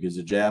because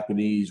the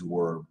Japanese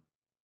were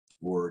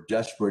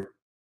desperate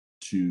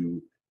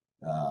to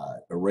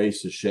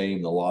erase the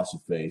shame, the loss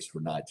of face for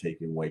not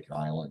taking Wake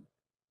Island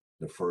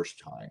the first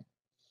time.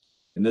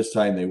 And this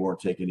time they weren't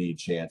taking any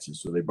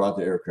chances. So they brought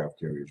the aircraft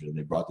carriers and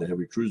they brought the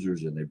heavy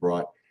cruisers and they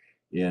brought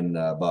in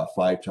about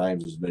 5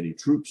 times as many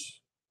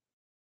troops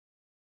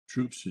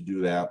to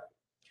do that.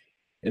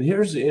 And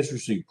here's the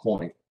interesting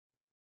point.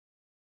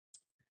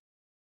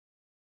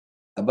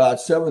 About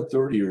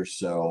 7:30 or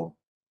so,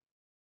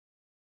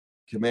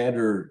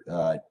 Commander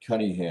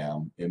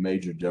Cunningham and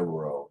Major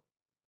Devereaux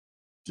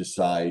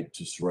decide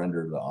to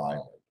surrender the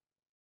island.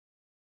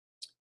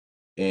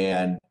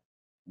 And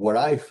what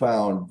I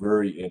found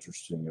very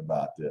interesting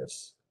about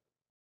this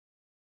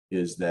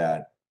is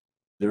that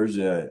there's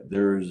a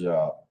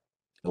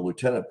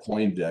Lieutenant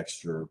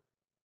Poindexter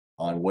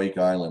on Wake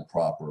Island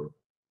proper,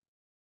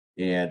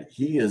 and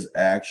he is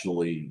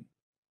actually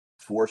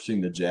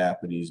forcing the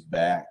Japanese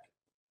back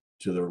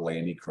to their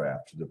landing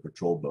craft, to the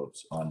patrol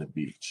boats on the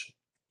beach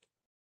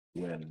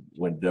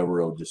when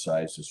Devereaux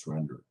decides to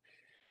surrender.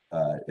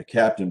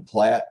 Captain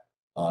Platt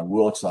on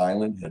Wilkes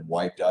Island had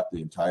wiped out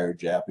the entire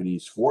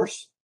Japanese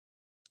force,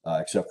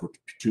 except for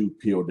 2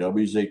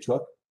 POWs they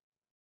took.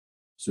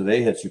 So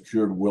they had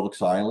secured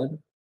Wilkes Island,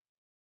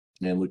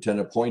 and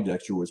Lieutenant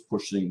Poindexter was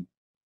pushing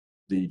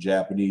the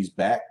Japanese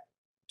back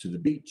to the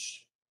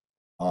beach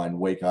on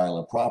Wake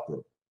Island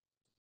proper.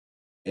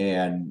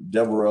 And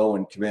Devereaux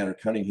and Commander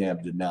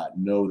Cunningham did not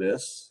know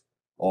this.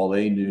 All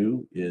they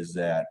knew is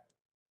that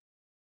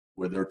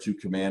where their 2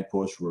 command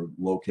posts were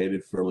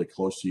located fairly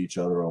close to each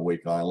other on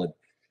Wake Island,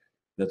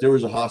 that there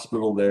was a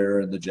hospital there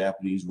and the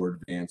Japanese were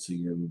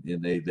advancing,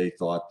 and they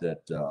thought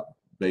that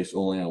based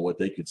only on what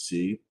they could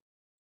see,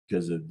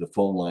 because the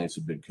phone lines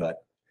have been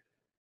cut,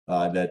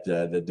 that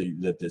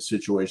the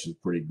situation is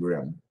pretty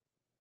grim.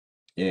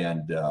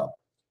 And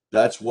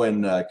that's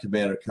when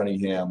Commander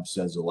Cunningham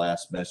sends the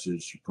last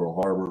message to Pearl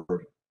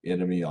Harbor: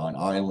 enemy on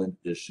island,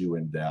 issue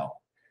in doubt.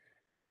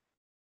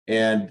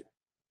 And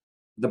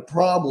the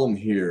problem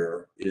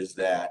here is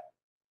that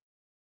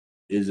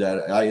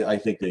I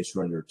think they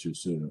surrendered too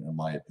soon, in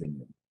my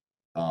opinion.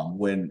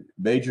 When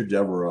Major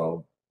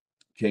Devereaux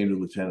came to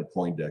Lieutenant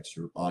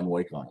Poindexter on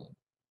Wake Island,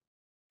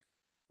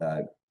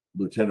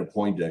 Lieutenant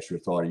Poindexter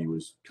thought he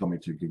was coming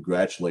to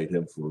congratulate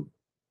him for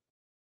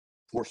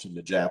forcing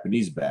the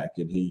Japanese back,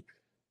 and he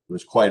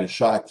was quite a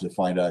shock to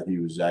find out he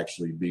was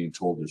actually being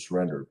told to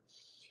surrender.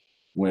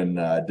 When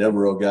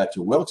Devereaux got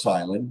to Wilkes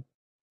Island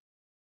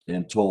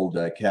and told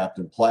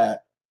Captain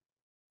Platt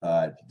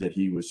that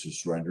he was to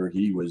surrender,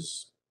 he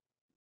was,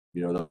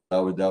 that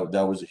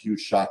was a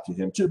huge shock to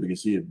him too,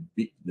 because he had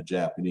beaten the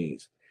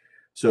Japanese.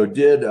 So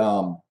did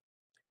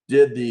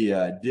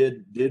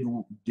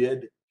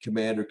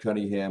Commander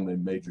Cunningham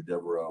and Major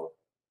Devereaux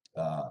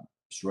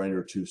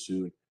surrender too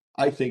soon?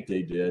 I think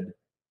they did.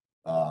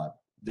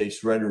 They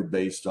surrendered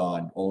based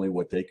on only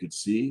what they could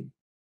see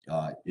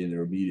in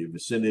their immediate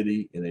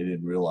vicinity, and they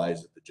didn't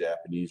realize that the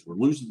Japanese were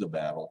losing the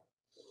battle,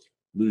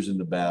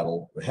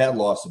 had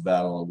lost the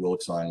battle on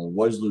Wilkes Island,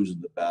 was losing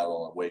the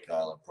battle on Wake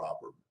Island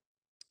proper.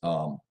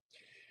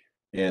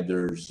 And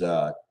there's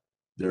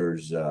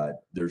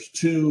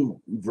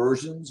 2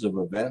 versions of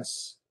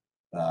events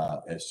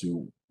as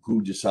to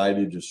who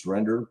decided to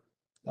surrender.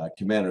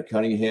 Commander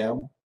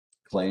Cunningham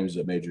claims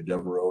that Major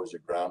Devereaux, as a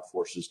ground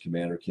forces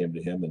commander, came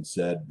to him and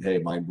said, "Hey,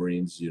 my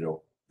Marines,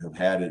 have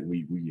had it.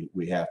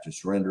 We have to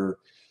surrender."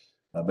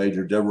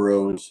 Major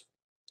Devereaux's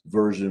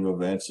version of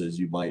events, as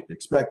you might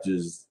expect,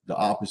 is the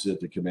opposite.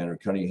 The Commander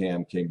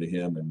Cunningham came to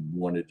him and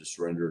wanted to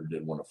surrender and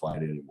didn't want to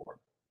fight anymore.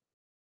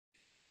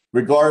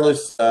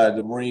 Regardless,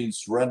 the Marines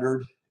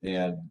surrendered,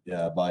 and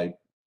by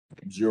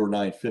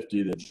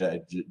 0950,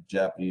 the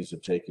Japanese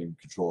have taken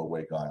control of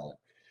Wake Island.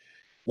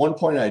 One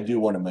point I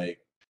do want to make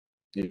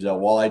is that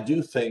while I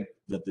do think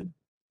that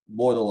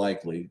more than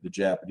likely the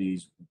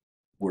Japanese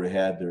would have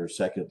had their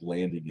second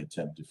landing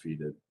attempt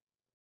defeated,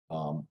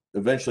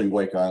 eventually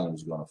Wake Island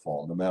was going to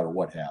fall. No matter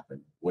what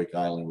happened, Wake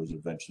Island was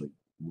eventually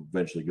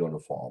going to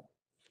fall.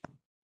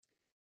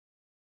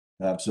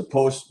 So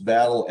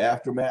post-battle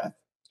aftermath,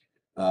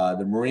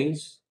 the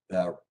Marines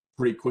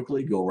pretty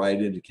quickly go right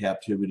into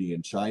captivity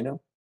in China,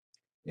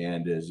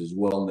 and as is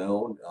well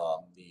known,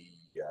 the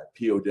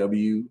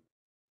POW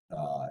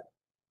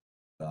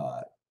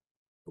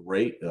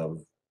rate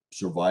of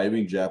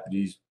surviving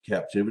Japanese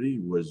captivity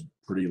was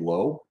pretty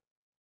low.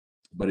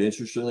 But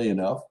interestingly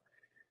enough,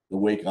 the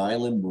Wake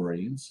Island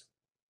Marines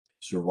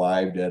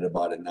survived at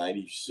about a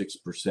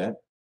 96%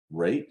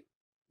 rate,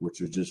 which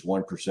was just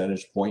 1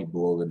 percentage point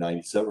below the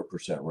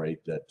 97%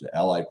 rate that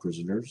Allied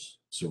prisoners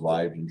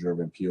survived in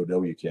German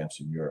POW camps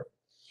in Europe.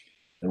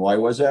 And why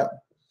was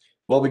that?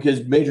 Well,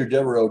 because Major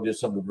Devereaux did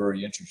something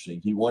very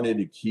interesting. He wanted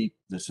to keep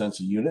the sense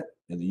of unit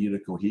and the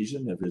unit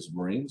cohesion of his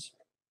Marines.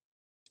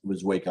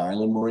 was Wake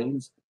Island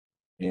Marines,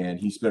 and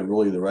he spent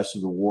really the rest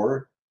of the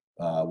war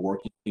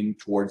working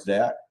towards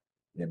that.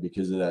 And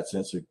because of that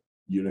sense of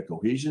unit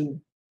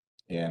cohesion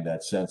and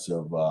that sense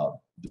of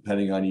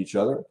depending on each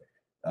other,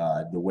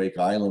 the Wake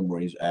Island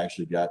Marines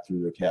actually got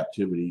through their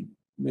captivity,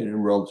 I mean, in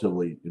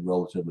relatively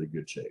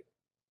good shape.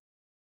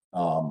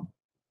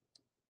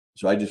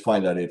 So I just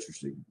find that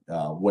interesting.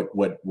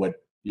 What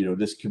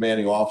this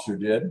commanding officer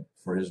did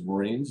for his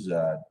Marines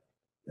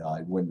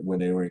when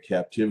they were in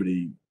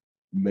captivity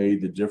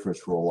made the difference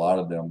for a lot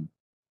of them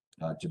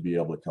to be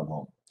able to come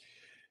home.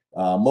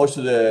 Most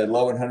of the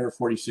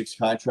 1,146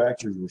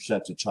 contractors were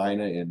sent to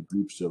China in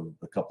groups of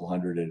a couple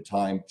hundred at a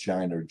time,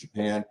 China or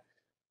Japan.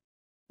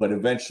 But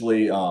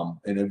eventually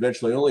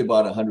only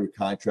about 100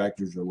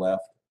 contractors are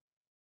left.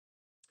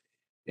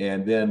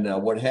 And then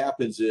what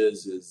happens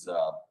is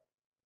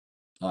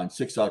on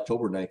 6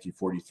 October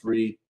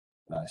 1943,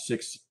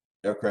 6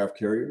 aircraft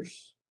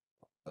carriers,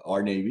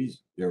 our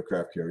Navy's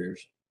aircraft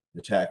carriers,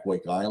 attacked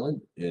Wake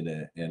Island in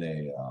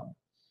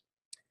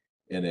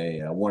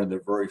one of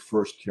the very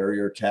first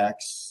carrier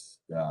attacks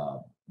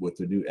with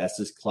the new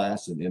Essex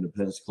class and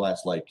Independence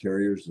class light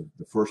carriers.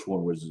 The first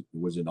one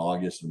was in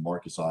August in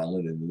Marcus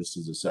Island, and this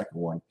is the second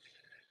one.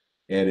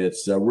 And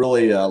it's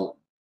really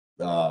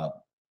the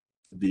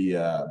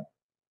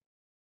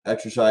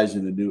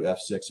exercising the new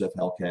F-6 F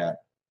Hellcat,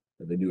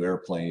 the new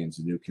airplanes,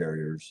 the new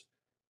carriers,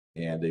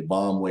 and they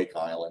bomb Wake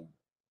Island,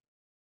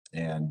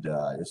 and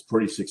it's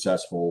pretty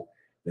successful.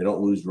 They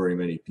don't lose very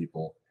many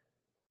people,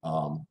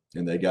 and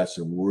they got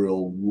some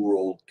real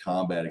world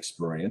combat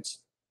experience.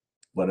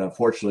 But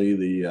unfortunately,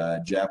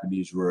 the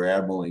Japanese Rear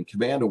Admiral in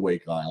command of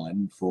Wake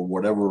Island, for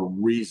whatever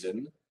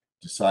reason,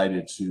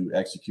 decided to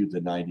execute the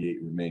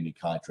 98 remaining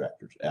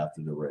contractors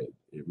after the raid,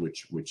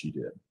 which he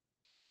did.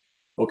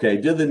 Okay,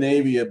 did the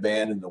Navy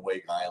abandon the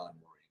Wake Island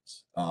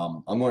Marines?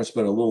 I'm going to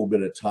spend a little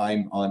bit of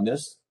time on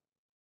this.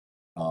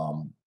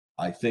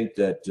 I think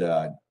that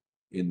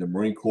in the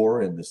Marine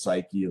Corps and the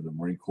psyche of the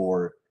Marine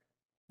Corps,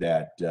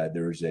 that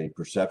there's a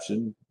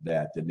perception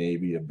that the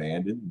Navy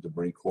abandoned the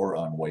Marine Corps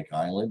on Wake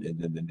Island, and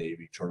then the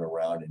Navy turned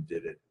around and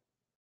did it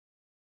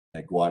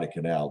at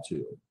Guadalcanal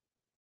too.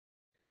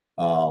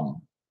 I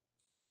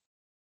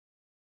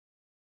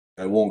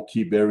won't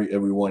keep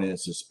everyone in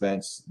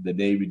suspense. The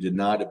Navy did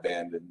not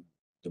abandon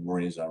the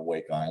Marines on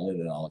Wake Island,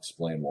 and I'll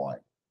explain why.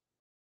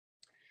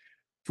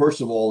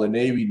 First of all, the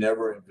Navy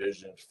never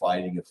envisioned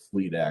fighting a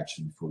fleet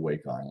action for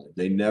Wake Island.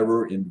 They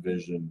never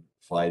envisioned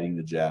fighting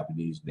the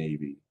Japanese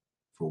Navy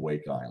for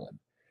Wake Island.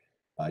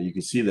 You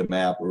can see the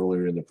map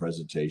earlier in the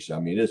presentation. I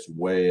mean, it's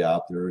way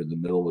out there in the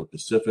middle of the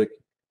Pacific.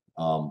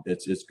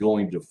 It's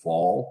going to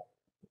fall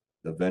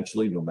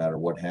eventually, no matter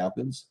what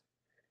happens.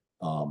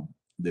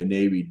 The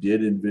Navy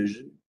did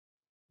envision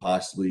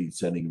possibly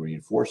sending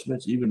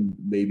reinforcements, even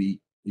maybe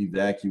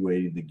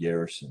evacuating the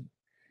garrison,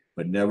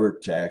 but never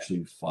to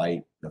actually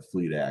fight a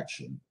fleet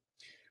action.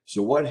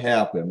 So what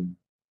happened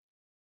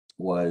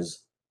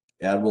was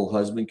Admiral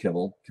Husband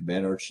Kimmel,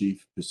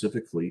 Commander-in-Chief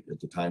Pacific Fleet at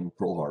the time of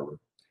Pearl Harbor,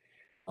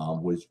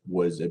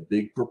 was a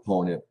big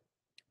proponent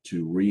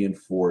to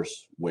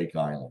reinforce Wake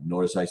Island.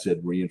 Notice I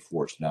said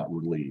reinforce, not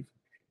relieve.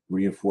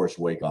 Reinforce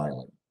Wake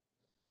Island.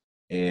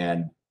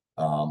 And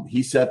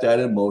he set that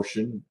in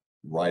motion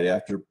right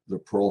after the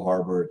Pearl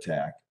Harbor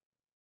attack.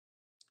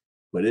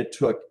 But it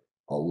took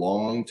a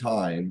long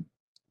time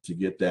to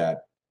get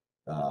that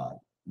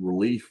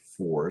relief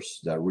force,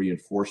 that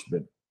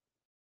reinforcement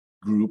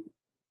group,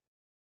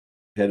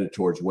 headed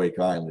towards Wake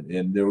Island.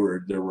 And there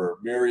were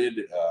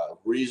myriad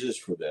reasons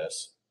for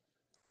this.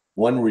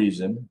 One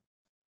reason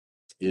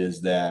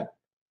is that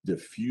the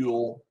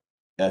fuel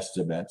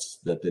estimates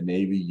that the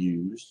Navy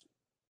used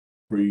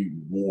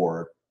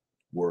pre-war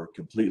were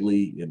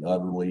completely and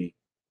utterly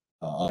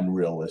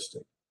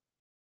unrealistic.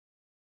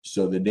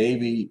 So the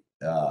Navy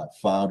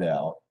found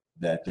out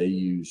that they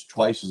used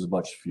twice as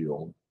much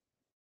fuel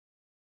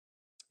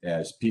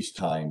as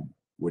peacetime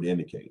would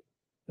indicate.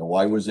 Now,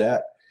 why was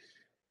that?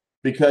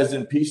 Because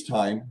in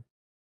peacetime,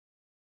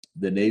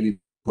 the Navy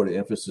put an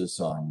emphasis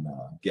on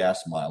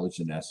gas mileage,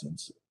 in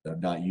essence,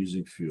 not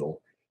using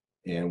fuel.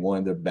 And one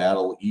of the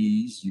battle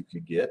ease you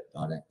could get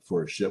on it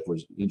for a ship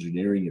was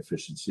engineering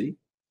efficiency.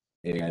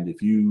 And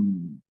if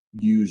you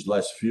used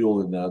less fuel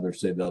than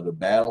the other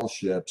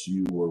battleships,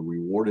 you were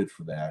rewarded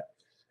for that.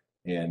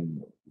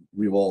 And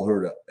we've all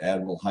heard of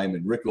Admiral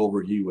Hyman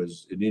Rickover. He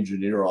was an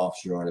engineer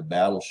officer on a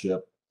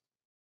battleship,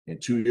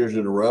 and 2 years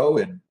in a row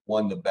had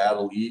won the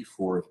Battle E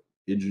for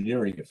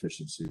engineering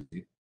efficiency.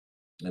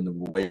 And the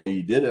way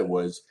he did it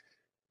was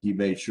he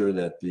made sure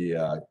that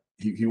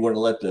he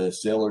wouldn't let the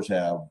sailors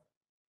have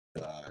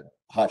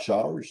hot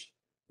showers.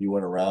 He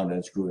went around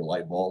unscrewing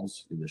light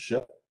bulbs in the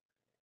ship.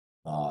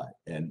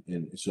 And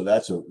so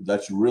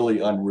that's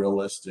really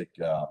unrealistic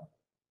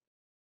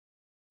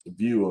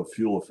view of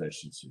fuel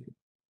efficiency.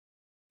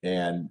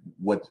 And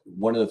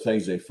one of the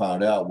things they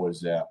found out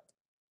was that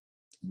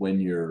when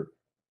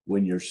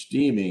you're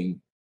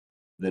steaming,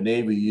 the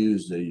Navy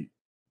used a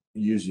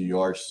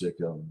yardstick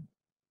of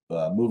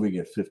moving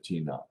at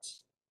 15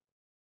 knots.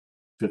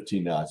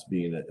 15 knots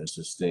being a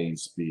sustained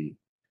speed.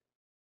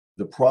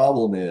 The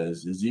problem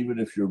is even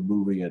if you're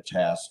moving a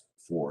task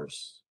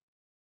force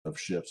of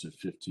ships at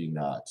 15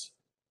 knots,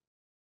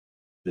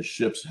 the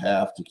ships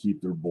have to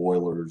keep their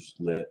boilers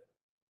lit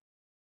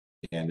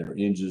and their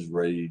engines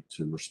ready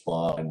to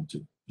respond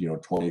to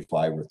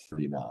 25 or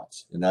 30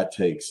 knots, and that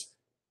takes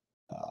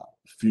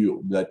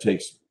fuel. That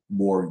takes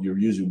more. You're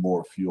using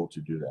more fuel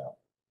to do that.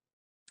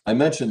 I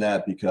mention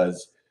that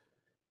because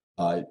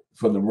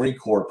from the Marine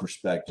Corps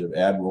perspective,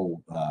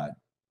 Admiral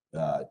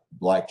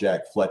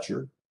Blackjack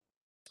Fletcher,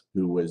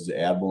 who was the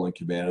admiral in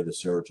command of the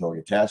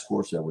Saratoga Task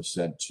Force that was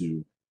sent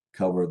to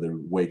cover the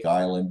Wake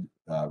Island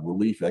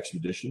relief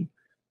expedition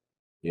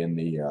in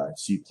the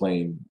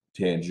seaplane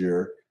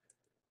Tangier,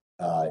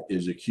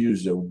 is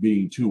accused of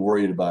being too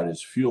worried about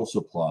his fuel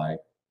supply.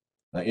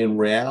 In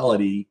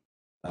reality,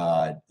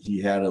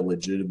 he had a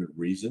legitimate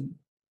reason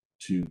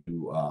to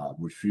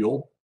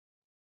refuel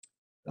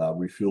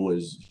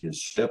his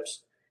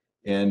ships.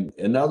 And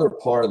another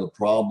part of the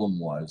problem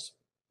was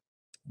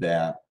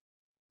that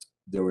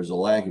there was a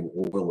lack of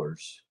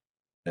oilers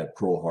at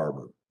Pearl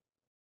Harbor.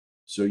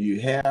 So you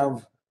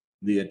have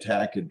the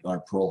attack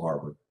on Pearl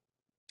Harbor,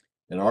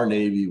 and our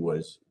Navy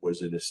was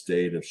in a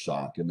state of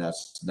shock, and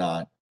that's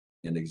not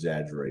an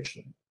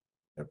exaggeration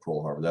at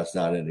Pearl Harbor. That's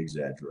not an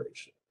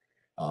exaggeration.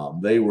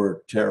 They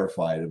were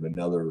terrified of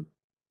another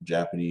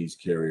Japanese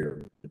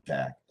carrier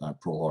attack on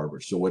Pearl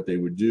Harbor. So what they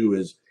would do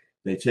is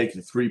they take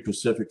the 3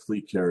 Pacific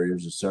Fleet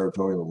carriers, the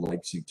Saratoga, the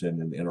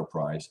Lexington, and the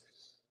Enterprise.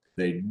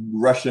 They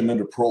rush them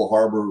into Pearl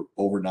Harbor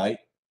overnight,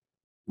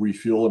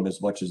 refuel them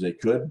as much as they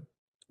could,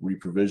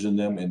 reprovision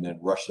them, and then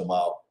rush them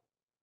out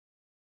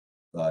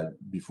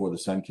before the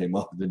sun came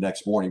up the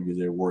next morning because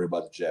they were worried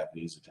about the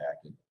Japanese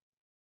attacking.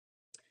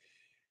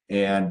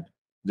 And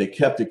they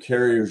kept the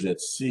carriers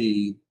at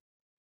sea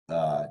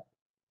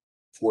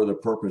for the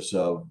purpose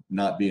of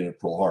not being at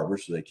Pearl Harbor,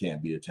 so they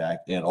can't be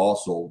attacked, and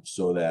also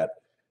so that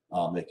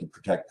they can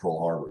protect Pearl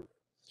Harbor.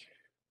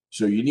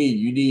 So you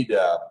need,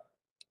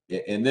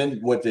 and then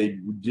what they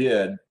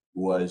did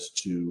was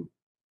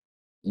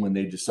when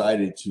they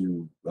decided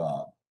to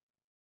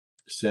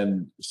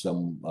send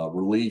some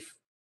relief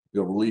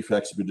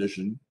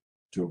expedition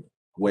to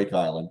Wake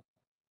Island,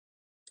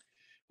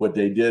 what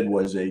they did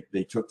was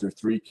they took their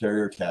 3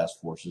 carrier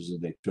task forces,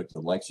 and they took the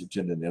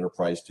Lexington and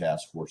Enterprise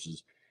task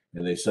forces,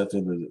 and they sent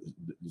them to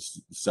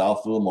the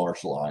south of the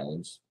Marshall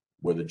Islands,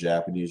 where the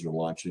Japanese were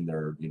launching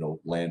their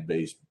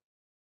land-based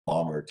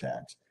bomber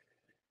attacks,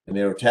 and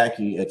they were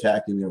attacking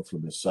them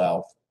from the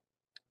south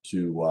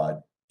to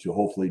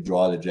hopefully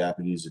draw the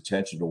Japanese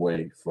attention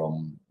away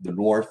from the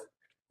north,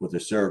 with the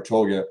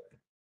Saratoga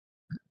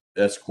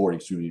escorting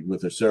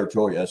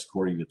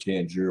the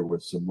Tangier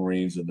with some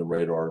Marines and the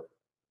radar,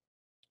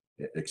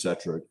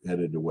 etc.,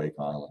 headed to Wake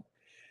Island.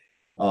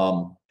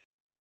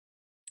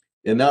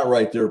 And that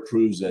right there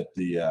proves that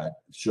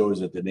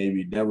shows that the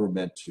Navy never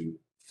meant to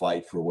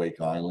fight for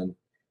Wake Island.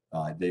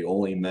 They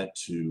only meant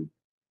to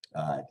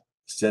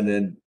send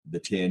in the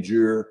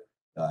Tangier,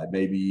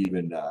 maybe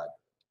even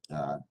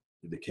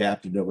the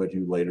captain of it,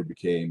 who later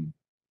became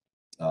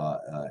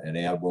an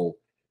admiral.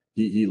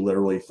 He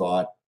literally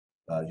thought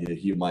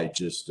he might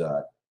just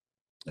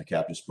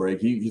Captain Sprague.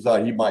 He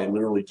thought he might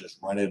literally just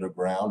run it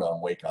aground on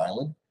Wake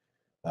Island,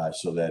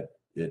 so that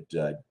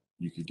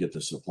you could get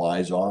the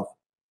supplies off.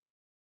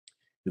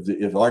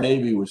 If our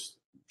Navy was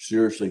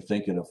seriously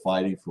thinking of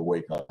fighting for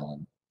Wake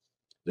Island,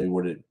 they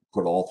would have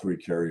put all 3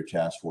 carrier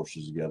task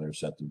forces together and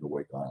sent them to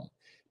Wake Island.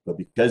 But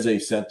because they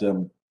sent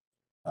them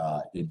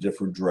in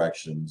different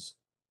directions,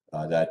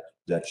 that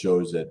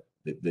shows that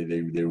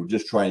they were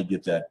just trying to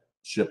get that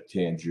ship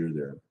Tangier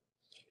there.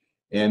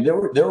 And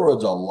there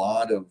was a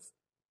lot of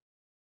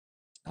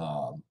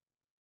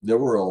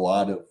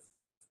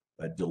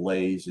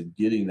delays in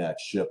getting that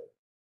ship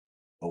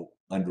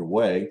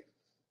underway.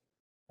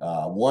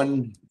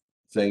 One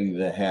thing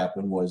that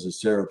happened was the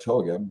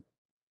Saratoga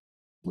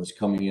was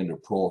coming into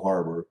Pearl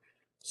Harbor.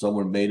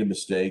 Someone made a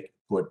mistake,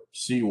 put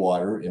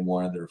seawater in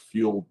one of their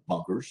fuel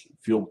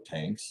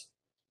tanks,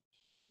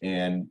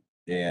 and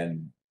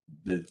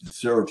the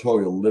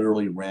Saratoga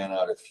literally ran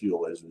out of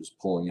fuel as it was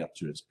pulling up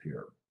to its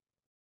pier.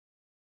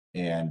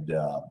 And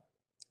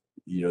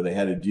they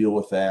had to deal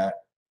with that.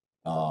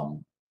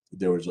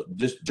 There was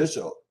just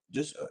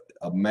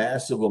a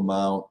massive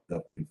amount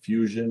of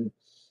confusion.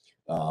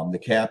 The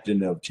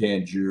captain of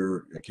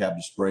Tangier,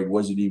 Captain Sprague,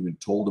 wasn't even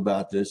told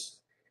about this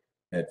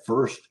at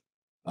first,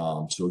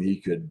 so he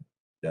could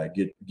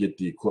get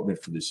the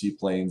equipment for the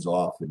seaplanes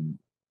off and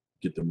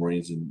get the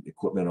Marines and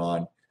equipment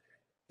on.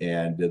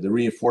 And the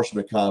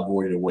reinforcement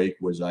convoy to Wake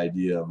was the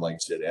idea of, like I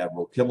said,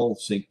 Admiral Kimmel,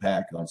 sink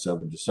pack on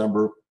 7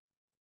 December.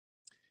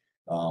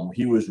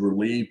 He was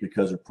relieved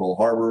because of Pearl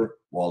Harbor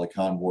while the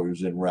convoy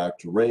was en route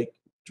to Wake.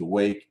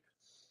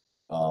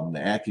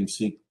 The acting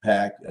sink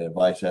pack,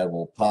 Vice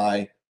Admiral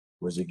Pye,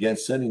 was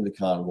against sending the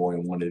convoy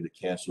and wanted to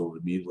cancel it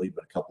immediately,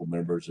 but a couple of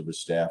members of his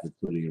staff,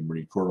 including a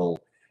Marine Colonel,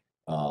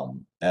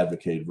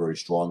 advocated very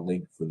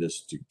strongly for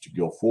this to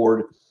go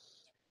forward.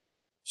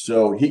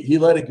 So he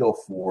let it go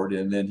forward,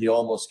 and then he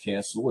almost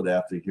canceled it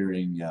after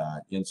hearing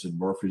Ensign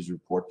Murphy's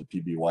report, the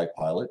PBY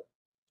pilot,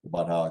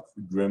 about how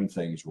grim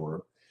things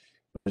were.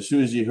 As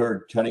soon as he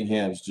heard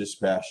Cunningham's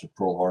dispatch to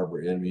Pearl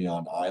Harbor, enemy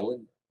on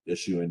island,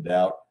 issue in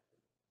doubt,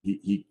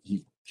 he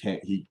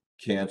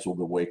canceled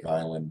the Wake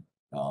Island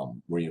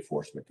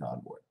reinforcement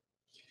convoy.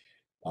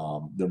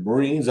 The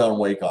Marines on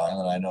Wake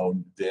Island, I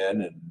know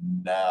then and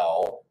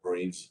now,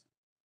 Marines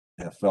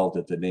have felt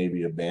that the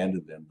Navy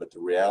abandoned them, but the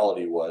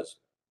reality was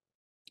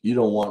you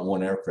don't want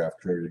one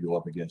aircraft carrier to go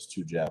up against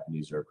 2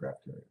 Japanese aircraft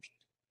carriers.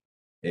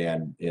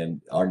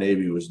 And our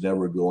Navy was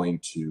never going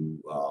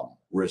to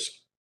risk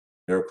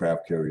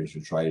aircraft carriers to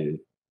try to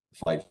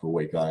fight for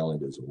Wake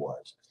Island as it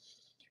was.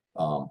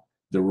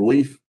 The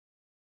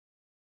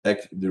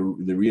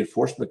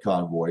reinforcement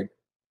convoy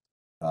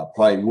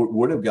probably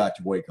would have got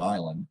to Wake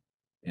Island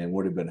and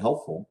would have been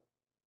helpful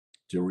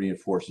to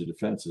reinforce the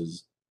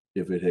defenses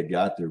if it had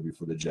got there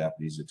before the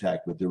Japanese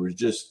attack. But there was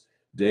just,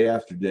 day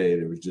after day,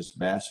 there was just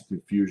massive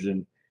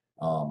confusion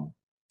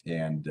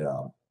and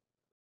a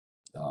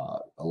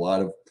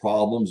lot of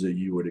problems that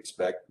you would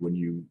expect when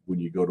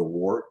you go to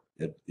war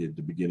at the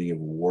beginning of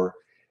a war,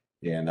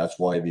 and that's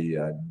why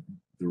the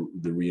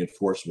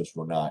reinforcements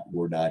were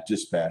not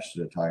dispatched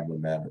in a timely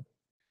manner.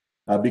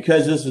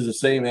 Because this is the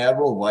same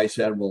admiral, Vice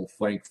Admiral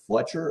Frank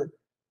Fletcher,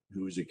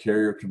 who was a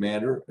carrier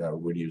commander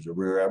when he was a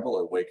rear admiral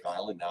at Wake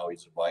Island. Now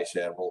he's a vice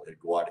admiral at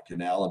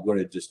Guadalcanal. I'm going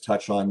to just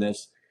touch on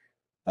this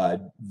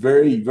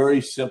very,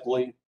 very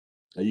simply.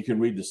 You can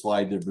read the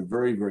slide there, but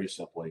very, very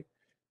simply,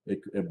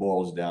 it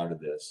boils down to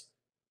this: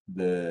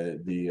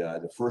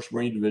 the First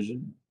Marine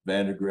Division,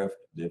 Vandergrift,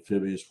 the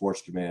Amphibious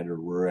Force Commander,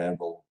 Rear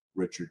Admiral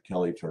Richard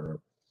Kelly Turner,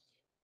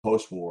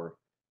 post-war,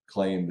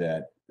 claimed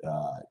that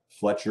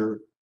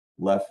Fletcher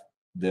left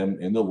them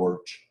in the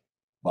lurch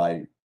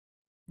by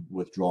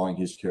withdrawing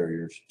his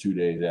carriers 2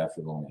 days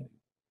after the landing.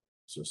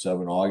 So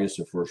 7 August,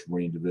 the 1st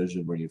Marine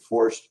Division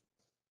reinforced,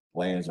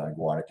 lands on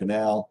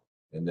Guadalcanal,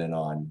 and then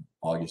on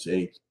August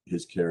 8th,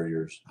 his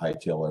carriers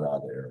hightail it out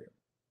of the area.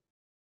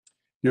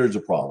 Here's the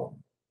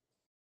problem.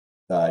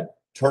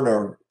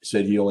 Turner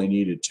said he only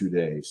needed 2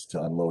 days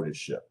to unload his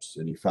ships,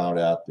 and he found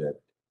out that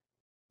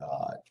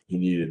he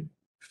needed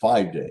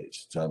 5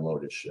 days to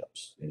unload his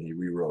ships, and he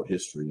rewrote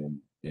history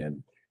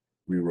and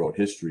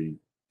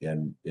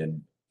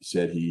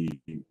said he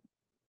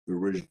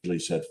originally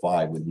said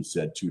 5 when he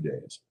said 2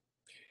 days.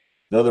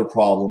 The other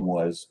problem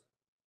was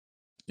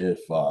if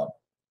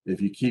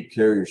you keep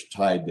carriers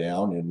tied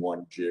down in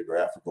one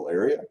geographical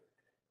area,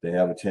 they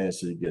have a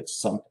tendency to get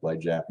sunk by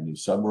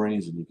Japanese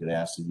submarines, and you can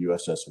ask the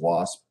USS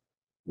Wasp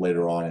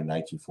later on in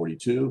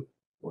 1942,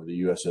 or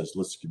the USS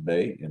Liskin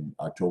Bay in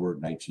October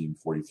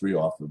 1943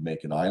 off of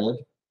Macon Island,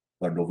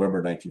 or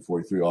November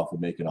 1943 off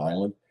of Macon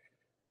Island,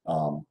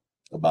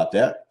 about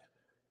that.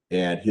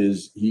 And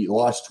he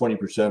lost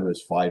 20% of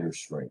his fighter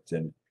strength.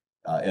 And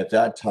at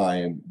that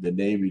time, the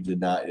Navy did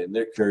not, and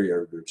their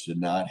carrier groups did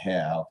not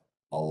have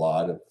a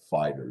lot of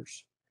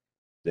fighters.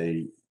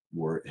 They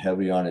were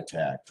heavy on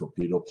attack,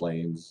 torpedo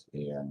planes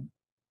and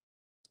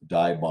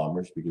dive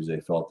bombers, because they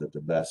felt that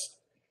the best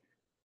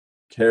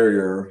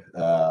carrier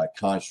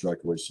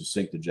construct was to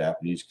sink the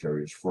Japanese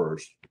carriers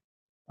first.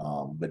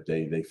 But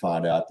they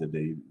found out that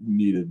they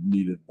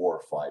needed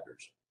more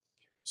fighters.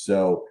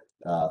 So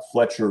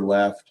Fletcher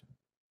left.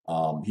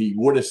 He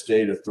would have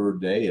stayed a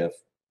 3rd day if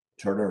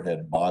Turner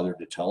had bothered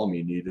to tell him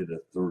he needed a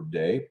 3rd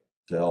day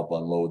to help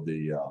unload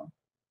the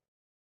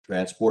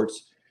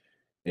transports.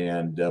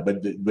 And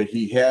but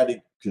he had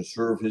to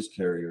conserve his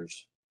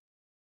carriers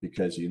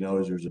because he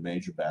knows there's a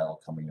major battle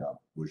coming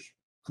up, which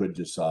could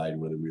decide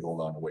whether we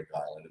hold on to Wake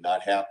Island. And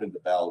that happened, the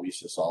Battle of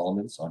East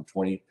Solomons on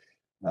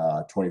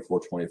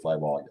 24,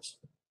 25 August.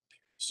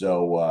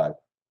 So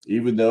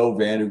even though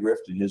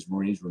Vandergrift and his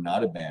Marines were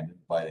not abandoned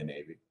by the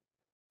Navy,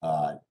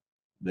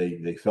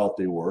 they felt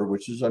they were,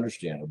 which is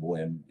understandable,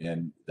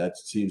 and that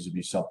seems to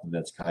be something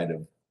that's kind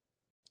of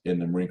in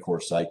the Marine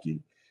Corps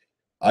psyche.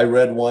 I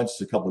read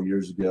once a couple of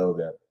years ago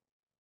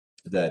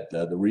that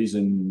the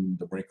reason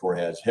the Marine Corps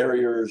has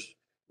Harriers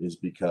is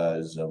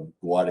because of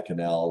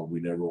Guadalcanal.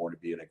 We never want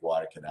to be in a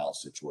Guadalcanal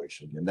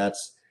situation, and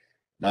that's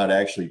not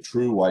actually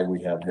true. Why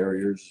we have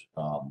Harriers,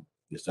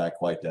 it's not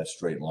quite that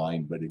straight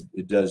line, but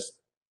it does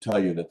tell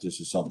you that this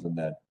is something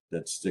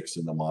that sticks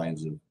in the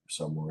minds of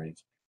some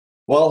Marines.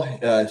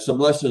 Well, some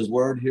lessons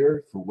learned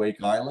here for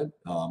Wake Island.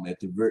 At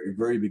the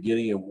very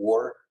beginning of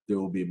war, there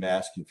will be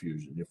mass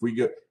confusion.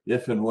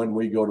 If and when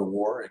we go to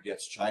war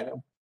against China,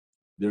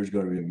 there's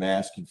going to be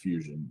mass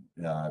confusion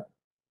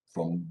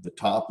from the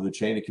top of the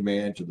chain of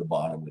command to the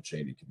bottom of the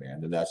chain of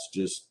command, and that's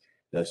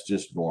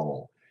just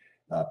normal.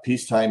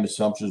 Peacetime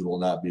assumptions will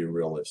not be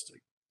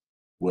realistic,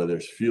 whether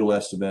it's fuel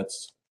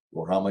estimates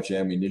or how much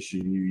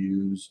ammunition you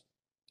use,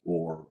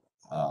 or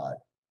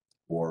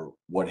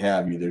what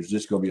have you. There's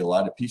just going to be a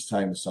lot of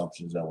peacetime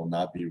assumptions that will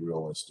not be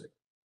realistic.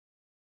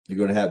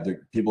 People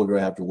are going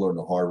to have to learn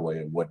the hard way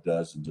of what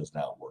does and does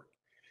not work.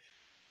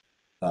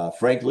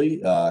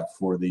 Frankly,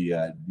 for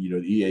the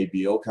the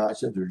EABO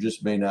concept, there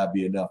just may not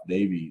be enough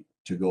Navy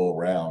to go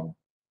around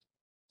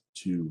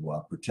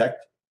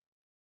protect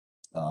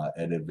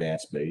an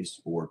advanced base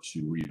or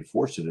to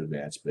reinforce an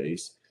advanced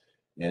base,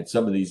 and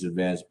some of these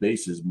advanced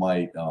bases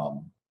might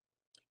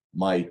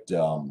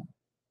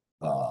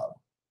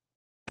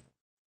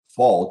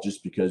fall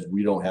just because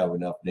we don't have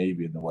enough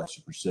Navy in the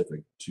Western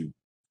Pacific to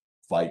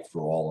fight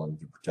for all of them,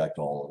 to protect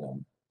all of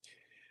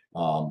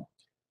them.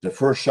 The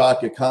first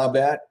shock of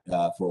combat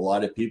for a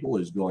lot of people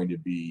is going to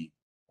be,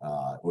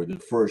 or the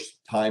first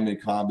time in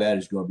combat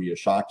is going to be a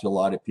shock to a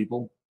lot of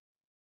people,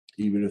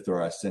 even if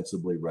they're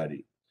ostensibly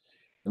ready.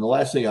 And the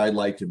last thing I'd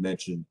like to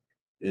mention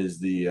is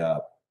the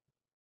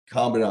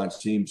Commandant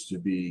seems to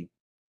be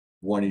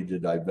wanting to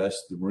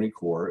divest the Marine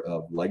Corps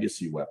of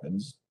legacy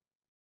weapons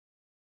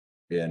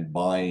and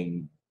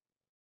buying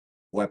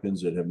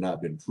weapons that have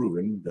not been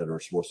proven that are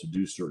supposed to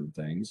do certain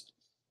things.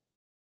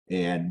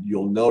 And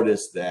you'll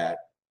notice that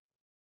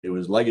it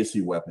was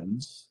legacy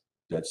weapons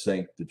that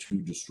sank the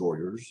 2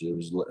 destroyers. It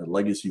was a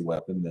legacy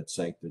weapon that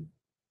sank the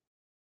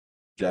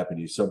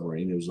Japanese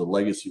submarine. It was a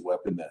legacy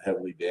weapon that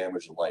heavily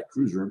damaged a light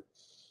cruiser.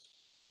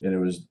 And it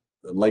was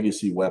a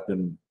legacy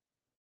weapon,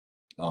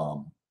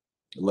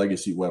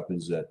 legacy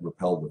weapons that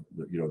repelled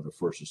the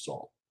first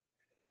assault.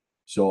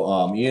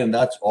 So, Ian,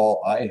 that's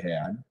all I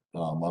had.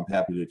 I'm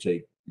happy to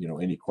take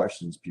any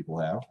questions people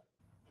have.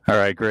 All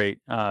right, great.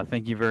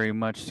 Thank you very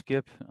much,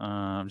 Skip.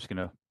 I'm just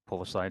gonna pull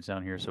the slides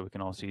down here so we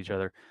can all see each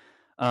other.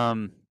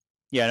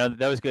 Yeah, no,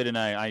 that was good, and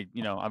I've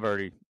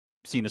already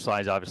seen the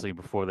slides obviously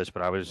before this,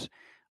 but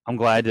I'm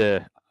glad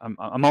to.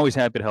 I'm always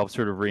happy to help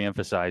sort of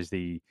reemphasize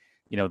the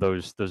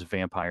those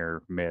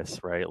vampire myths,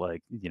 right?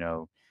 Like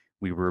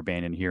we were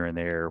abandoned here and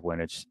there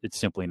when it's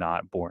simply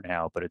not borne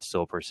out, but it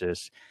still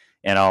persists.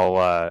 And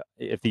I'll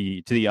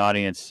to the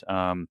audience.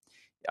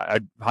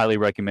 I'd highly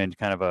recommend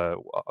kind of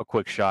a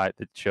quick shot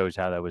that shows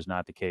how that was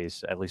not the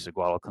case, at least at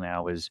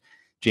Guadalcanal, was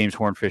James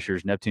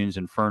Hornfisher's Neptune's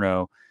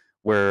Inferno,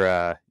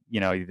 where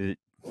the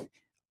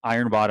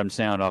Iron Bottom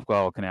Sound off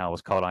Guadalcanal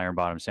was called Iron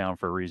Bottom Sound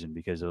for a reason,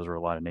 because those were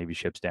a lot of Navy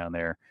ships down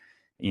there,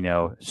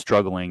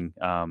 struggling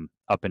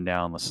up and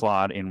down the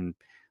slot in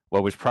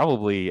what was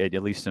probably,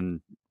 at least I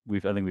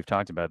think we've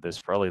talked about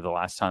this, probably the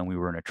last time we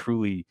were in a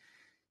truly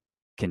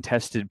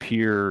contested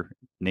peer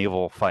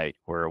naval fight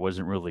where it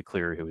wasn't really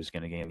clear who was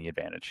going to gain the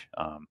advantage.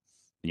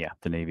 Yeah,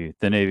 the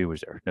Navy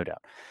was there, no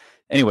doubt.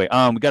 Anyway,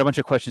 we got a bunch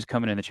of questions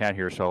coming in the chat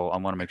here, so I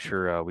want to make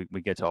sure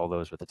we get to all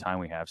those with the time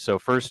we have. So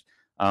first,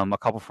 a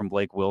couple from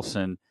Blake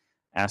Wilson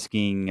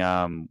asking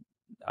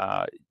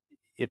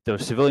if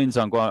those civilians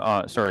on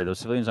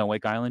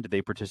Wake Island, did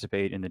they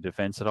participate in the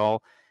defense at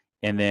all?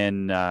 And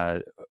then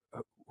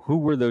who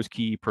were those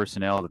key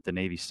personnel that the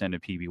Navy sent to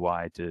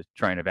PBY to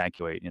try and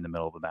evacuate in the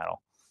middle of the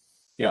battle?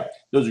 Yeah,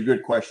 those are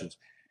good questions.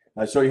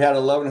 So you had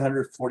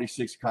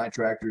 1,146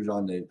 contractors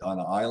on the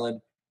island.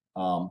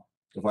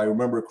 If I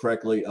remember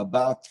correctly,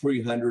 about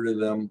 300 of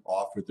them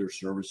offered their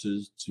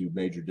services to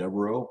Major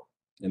Devereaux,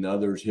 and the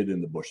others hid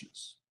in the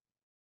bushes.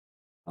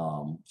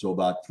 So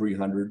about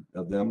 300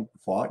 of them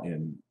fought,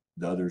 and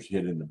the others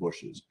hid in the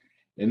bushes.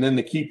 And then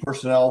the key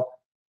personnel.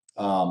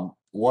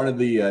 One of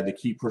the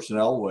key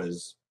personnel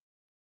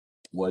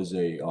was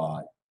a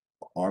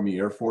Army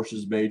Air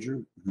Forces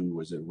major who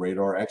was a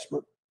radar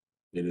expert.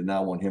 They did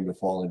not want him to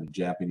fall into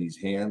Japanese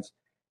hands.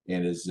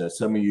 And as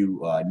some of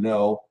you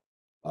know,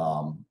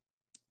 on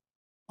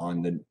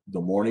the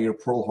morning of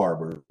Pearl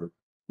Harbor,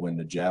 when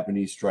the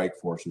Japanese strike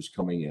force was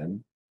coming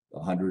in,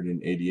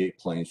 188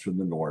 planes from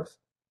the north,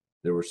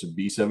 there were some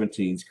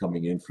B-17s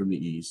coming in from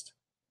the east,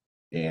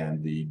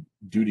 and the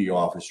duty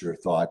officer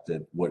thought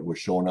that what was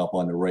showing up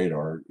on the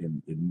radar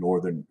in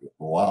northern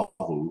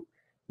Oahu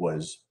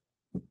was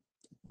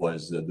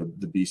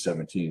the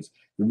B-17s.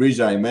 The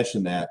reason I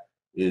mentioned that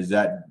is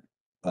that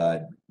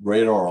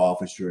radar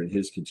officer and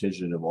his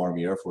contingent of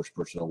Army Air Force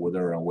personnel were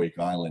there on Wake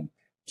Island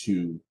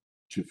to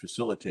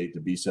facilitate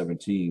the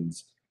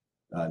B-17s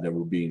that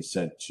were being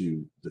sent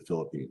to the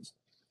Philippines.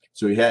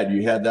 So you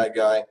had that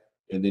guy,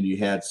 and then you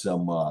had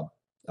some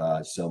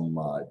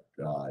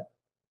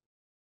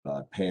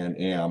Pan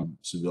Am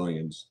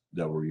civilians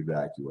that were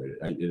evacuated.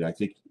 And I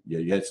think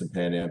you had some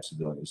Pan Am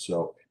civilians.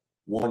 So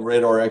one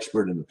radar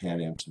expert and the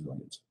Pan Am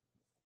civilians.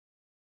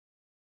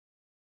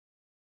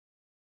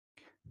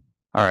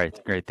 All right,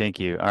 great, thank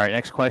you. All right,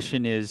 next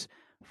question is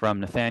from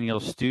Nathaniel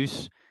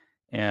Stoos.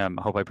 I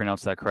hope I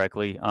pronounced that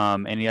correctly.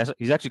 And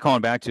he's actually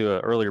calling back to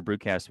an earlier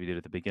broadcast we did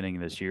at the beginning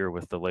of this year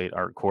with the late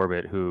Art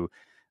Corbett, who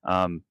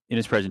in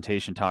his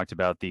presentation talked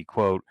about the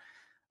quote,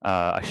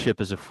 a ship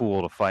is a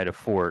fool to fight a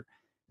fort.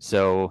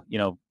 So,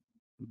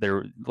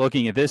 they're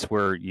looking at this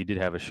where you did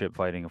have a ship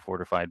fighting a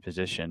fortified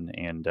position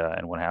and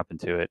what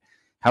happened to it.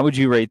 How would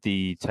you rate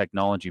the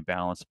technology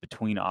balance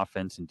between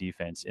offense and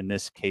defense in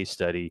this case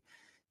study?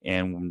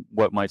 And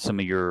what might some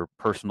of your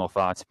personal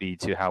thoughts be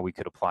to how we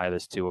could apply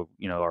this to,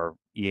 our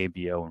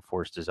EABO and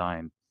force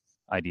design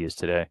ideas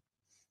today?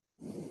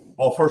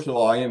 Well, first of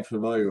all, I am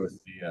familiar with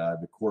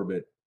the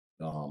Corbett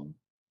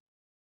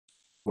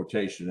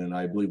quotation, and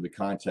I believe the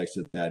context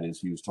of that is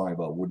he was talking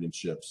about wooden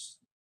ships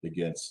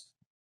against,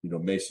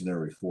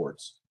 masonry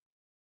forts.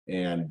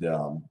 And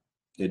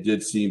it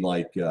did seem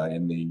like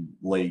in the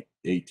late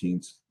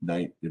 18th,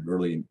 late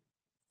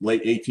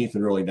 18th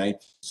and early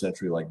 19th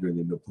century, like during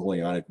the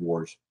Napoleonic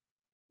Wars,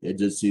 it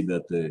did seem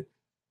that the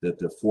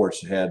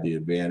force had the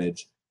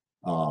advantage.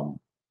 In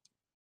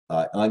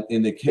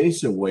the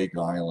case of Wake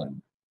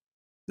Island,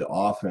 the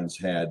offense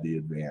had the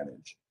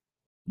advantage.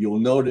 You'll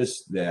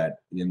notice that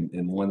in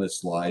one of the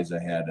slides,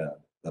 I had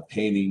a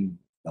painting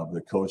of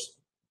the coast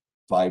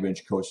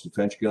 5-inch coast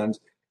defense guns.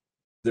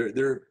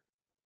 They're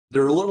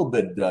a little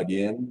bit dug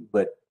in,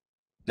 but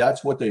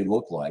that's what they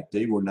look like.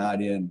 They were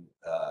not in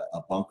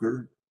a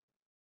bunker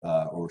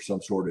or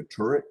some sort of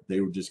turret. They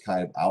were just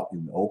kind of out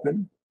in the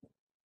open,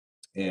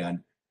 and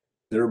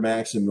their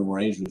maximum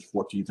range was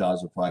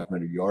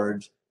 14,500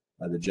 yards.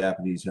 The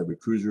Japanese heavy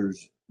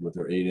cruisers with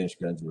their 8-inch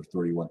guns were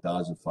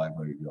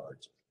 31,500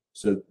 yards.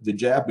 So the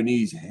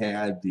Japanese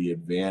had the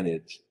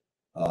advantage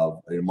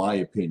of, in my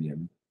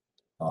opinion,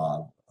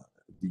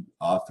 the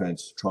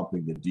offense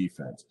trumping the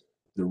defense.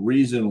 The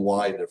reason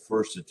why the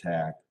first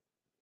attack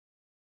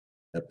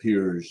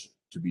appears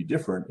to be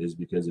different is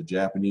because the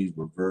Japanese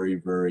were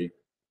very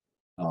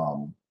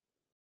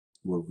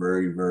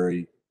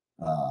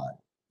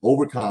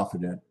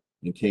overconfident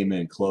and came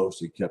in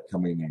close and kept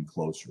coming in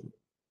closer.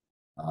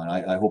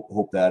 I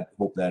hope that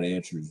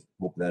answers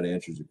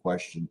the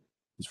question.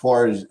 As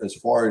far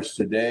as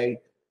today,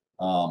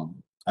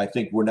 I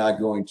think we're not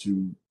going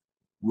to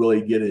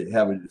really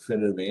have a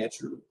definitive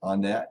answer on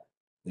that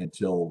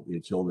until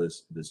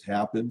this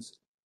happens.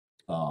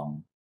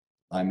 I'm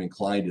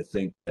inclined to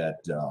think that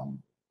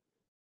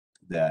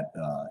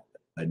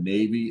a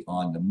Navy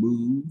on the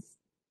move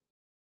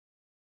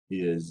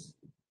is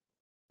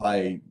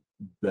probably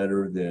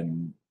better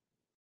than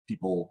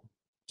people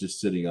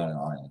just sitting on an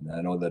island.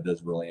 I know that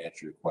doesn't really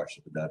answer your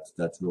question, but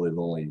that's really the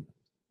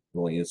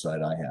only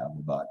insight I have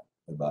about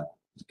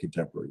the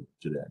contemporary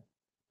today.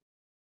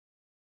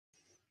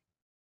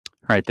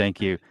 All right,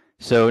 thank you.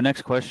 So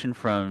next question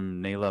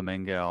from Nayla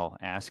Mengel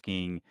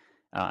asking,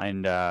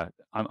 I'm going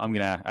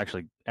to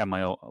actually add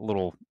my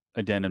little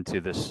addendum to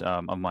this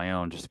of my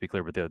own, just to be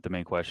clear, but the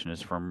main question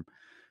is from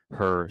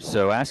her.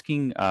 So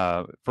asking,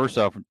 first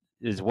off,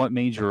 is what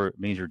Major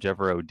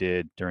Devereaux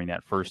did during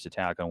that first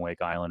attack on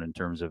Wake Island in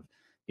terms of,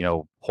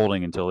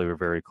 holding until they were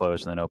very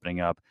close and then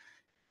opening up.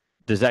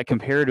 Does that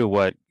compare to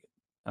what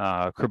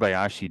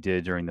Kobayashi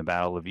did during the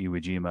Battle of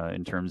Iwo Jima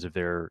in terms of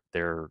their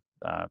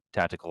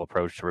tactical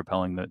approach to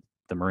repelling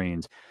the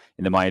Marines?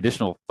 And then my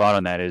additional thought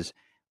on that is,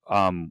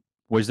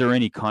 was there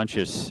any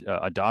conscious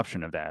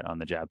adoption of that on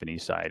the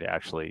Japanese side,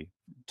 actually,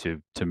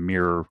 to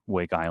mirror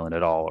Wake Island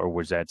at all, or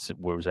was that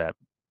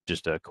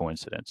just a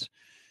coincidence?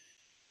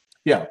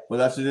 Yeah, well,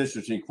 that's an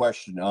interesting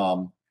question.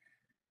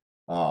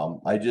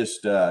 I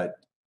just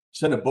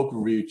sent a book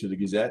review to the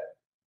Gazette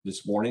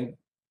this morning,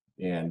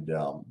 and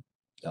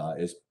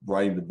as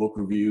writing the book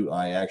review,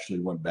 I actually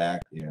went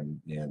back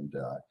and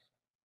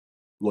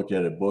looked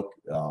at a book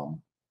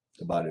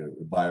about a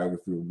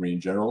biography of Marine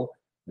General,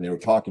 and they were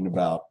talking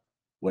about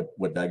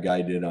what that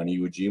guy did on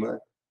Iwo Jima,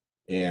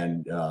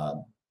 and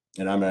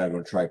I'm not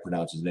going to try to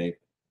pronounce his name,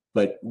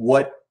 but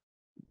what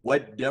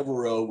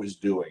Devereaux was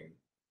doing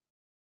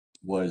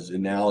was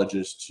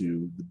analogous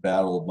to the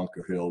Battle of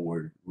Bunker Hill,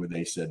 where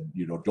they said,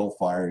 don't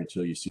fire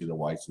until you see the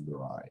whites of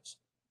their eyes.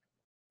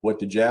 What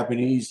the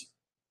Japanese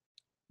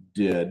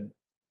did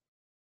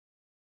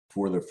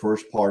for the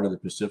first part of the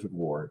Pacific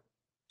War,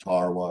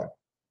 Tarawa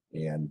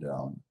and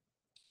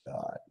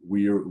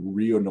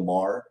Rio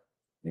Namar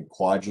and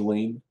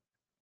Kwajalein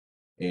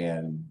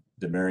and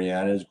the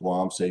Marianas,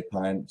 Guam,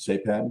 Saipan,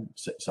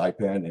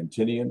 and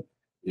Tinian,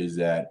 is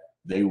that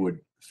they would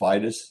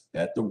fight us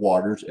at the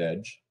water's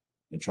edge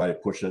and try to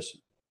push us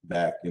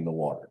back in the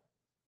water.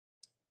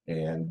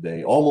 And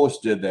they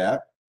almost did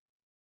that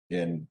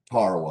in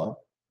Tarawa.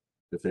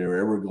 If they were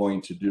ever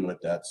going to do it,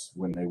 that's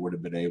when they would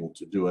have been able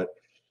to do it.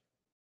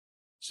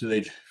 So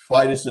they'd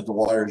fight us at the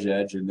water's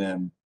edge, and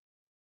then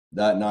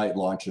that night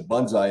launch a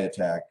banzai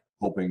attack,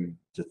 hoping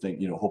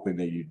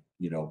that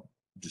you'd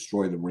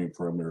destroy the Marine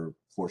perimeter,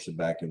 force it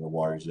back in the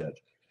water's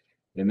edge.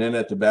 And then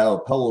at the Battle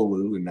of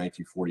Peleliu in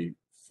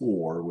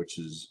 1944, which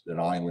is an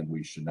island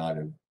we should not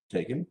have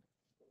taken,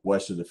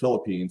 west of the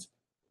Philippines,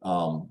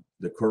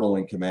 the colonel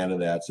in command of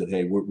that said,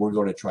 hey, we're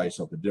going to try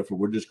something different.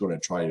 We're just going to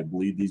try to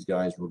bleed these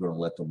guys. We're going to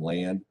let them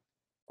land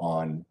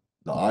on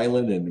the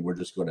island, and we're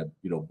just going to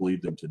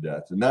bleed them to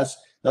death. And that's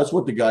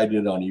what the guy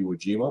did on Iwo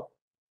Jima,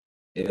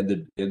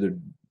 and the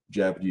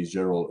Japanese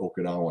general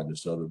Okinawa, in the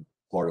southern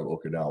part of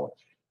Okinawa.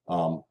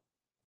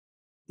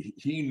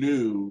 He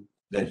knew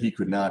that he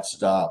could not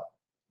stop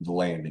the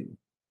landing,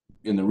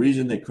 and the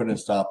reason they couldn't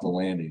stop the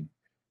landing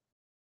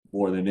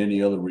more than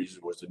any other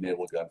reason was the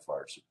naval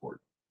gunfire support.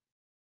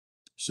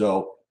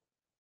 So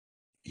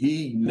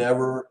he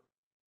never,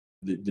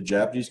 the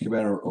Japanese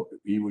commander of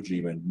Iwo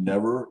Jima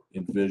never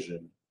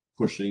envisioned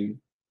pushing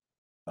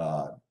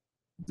the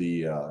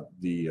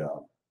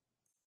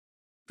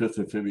 5th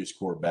Amphibious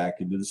Corps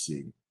back into the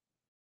sea.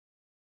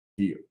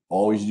 He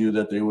always knew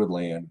that they would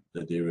land,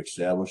 that they would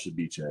establish a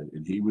beachhead,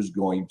 and he was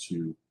going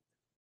to,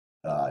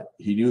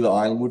 he knew the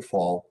island would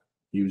fall,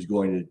 He was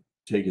going to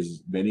take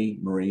as many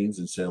Marines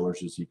and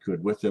sailors as he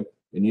could with him.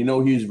 And he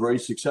was very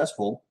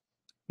successful,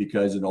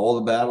 because in all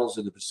the battles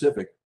in the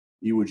Pacific,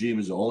 Iwo Jima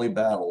is the only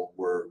battle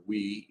where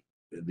we,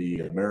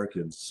 the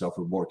Americans,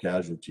 suffered more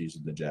casualties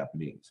than the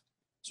Japanese.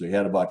 So he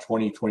had about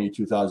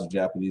 22,000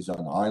 Japanese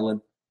on the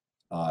island.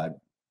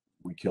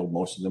 We killed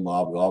most of them,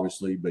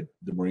 obviously, but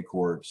the Marine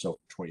Corps suffered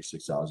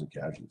 26,000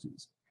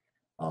 casualties.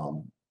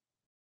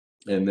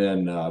 And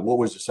then what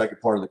was the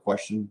second part of the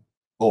question?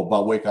 Oh,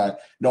 about Wake Island.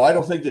 No, I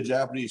don't think the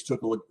Japanese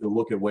took a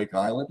look at Wake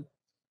Island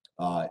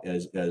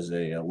as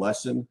a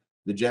lesson.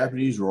 The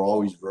Japanese were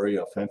always very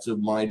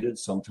offensive-minded,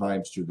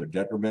 sometimes to their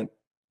detriment.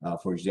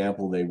 For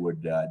example, they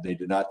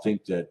did not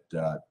think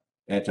that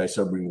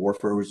anti-submarine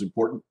warfare was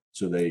important,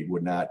 so they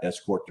would not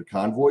escort their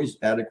convoys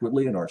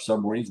adequately. And our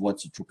submarines,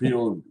 once the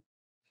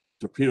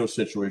torpedo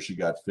situation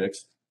got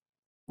fixed,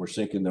 were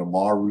sinking their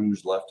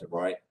Marus left and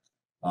right.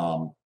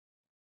 And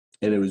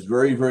it was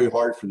very, very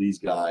hard for these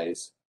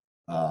guys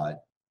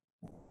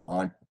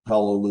on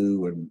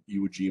Peleliu and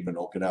Iwo Jima and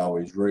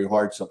Okinawa. It's very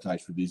hard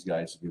sometimes for these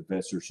guys to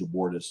convince their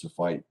subordinates to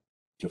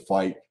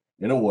fight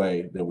in a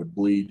way that would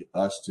bleed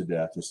us to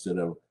death instead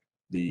of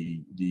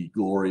the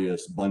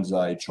glorious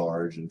banzai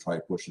charge and try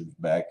pushing us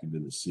back into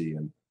the sea.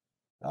 And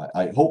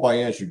I hope I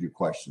answered your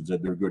questions.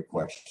 They're good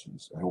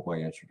questions. I hope I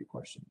answered your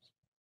questions.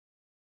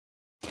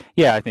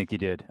 Yeah, I think you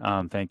did.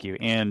 Thank you.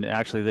 And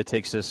actually, that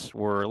takes us,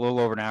 we're a little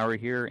over an hour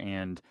here,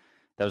 and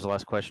that was the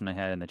last question I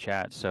had in the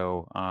chat.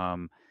 So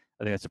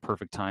I think that's a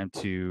perfect time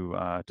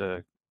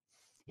to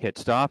hit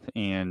stop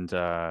and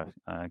cut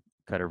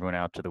everyone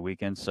out to the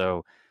weekend.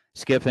 So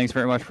Skip, thanks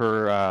very much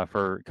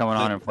for coming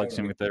on and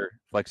flexing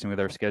with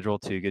our schedule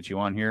to get you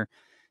on here.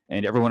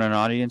 And everyone in the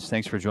audience,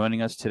 thanks for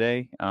joining us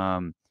today.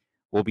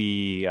 We'll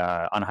be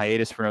on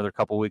hiatus for another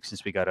couple weeks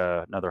since we got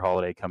another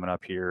holiday coming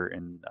up here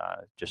in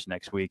just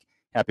next week.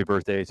 Happy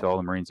birthday to all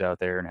the Marines out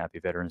there, and happy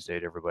Veterans Day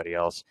to everybody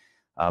else.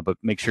 But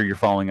make sure you're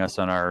following us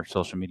on our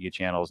social media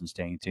channels and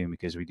staying tuned,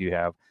 because we do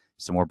have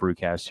some more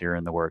brewcasts here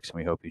in the works, and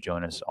we hope you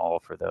join us all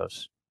for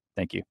those.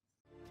 Thank you.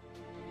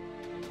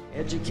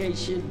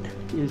 Education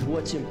is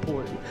what's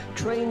important.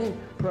 Training,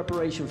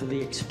 preparation for the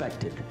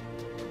expected.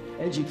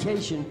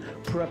 Education,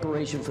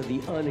 preparation for the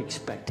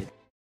unexpected.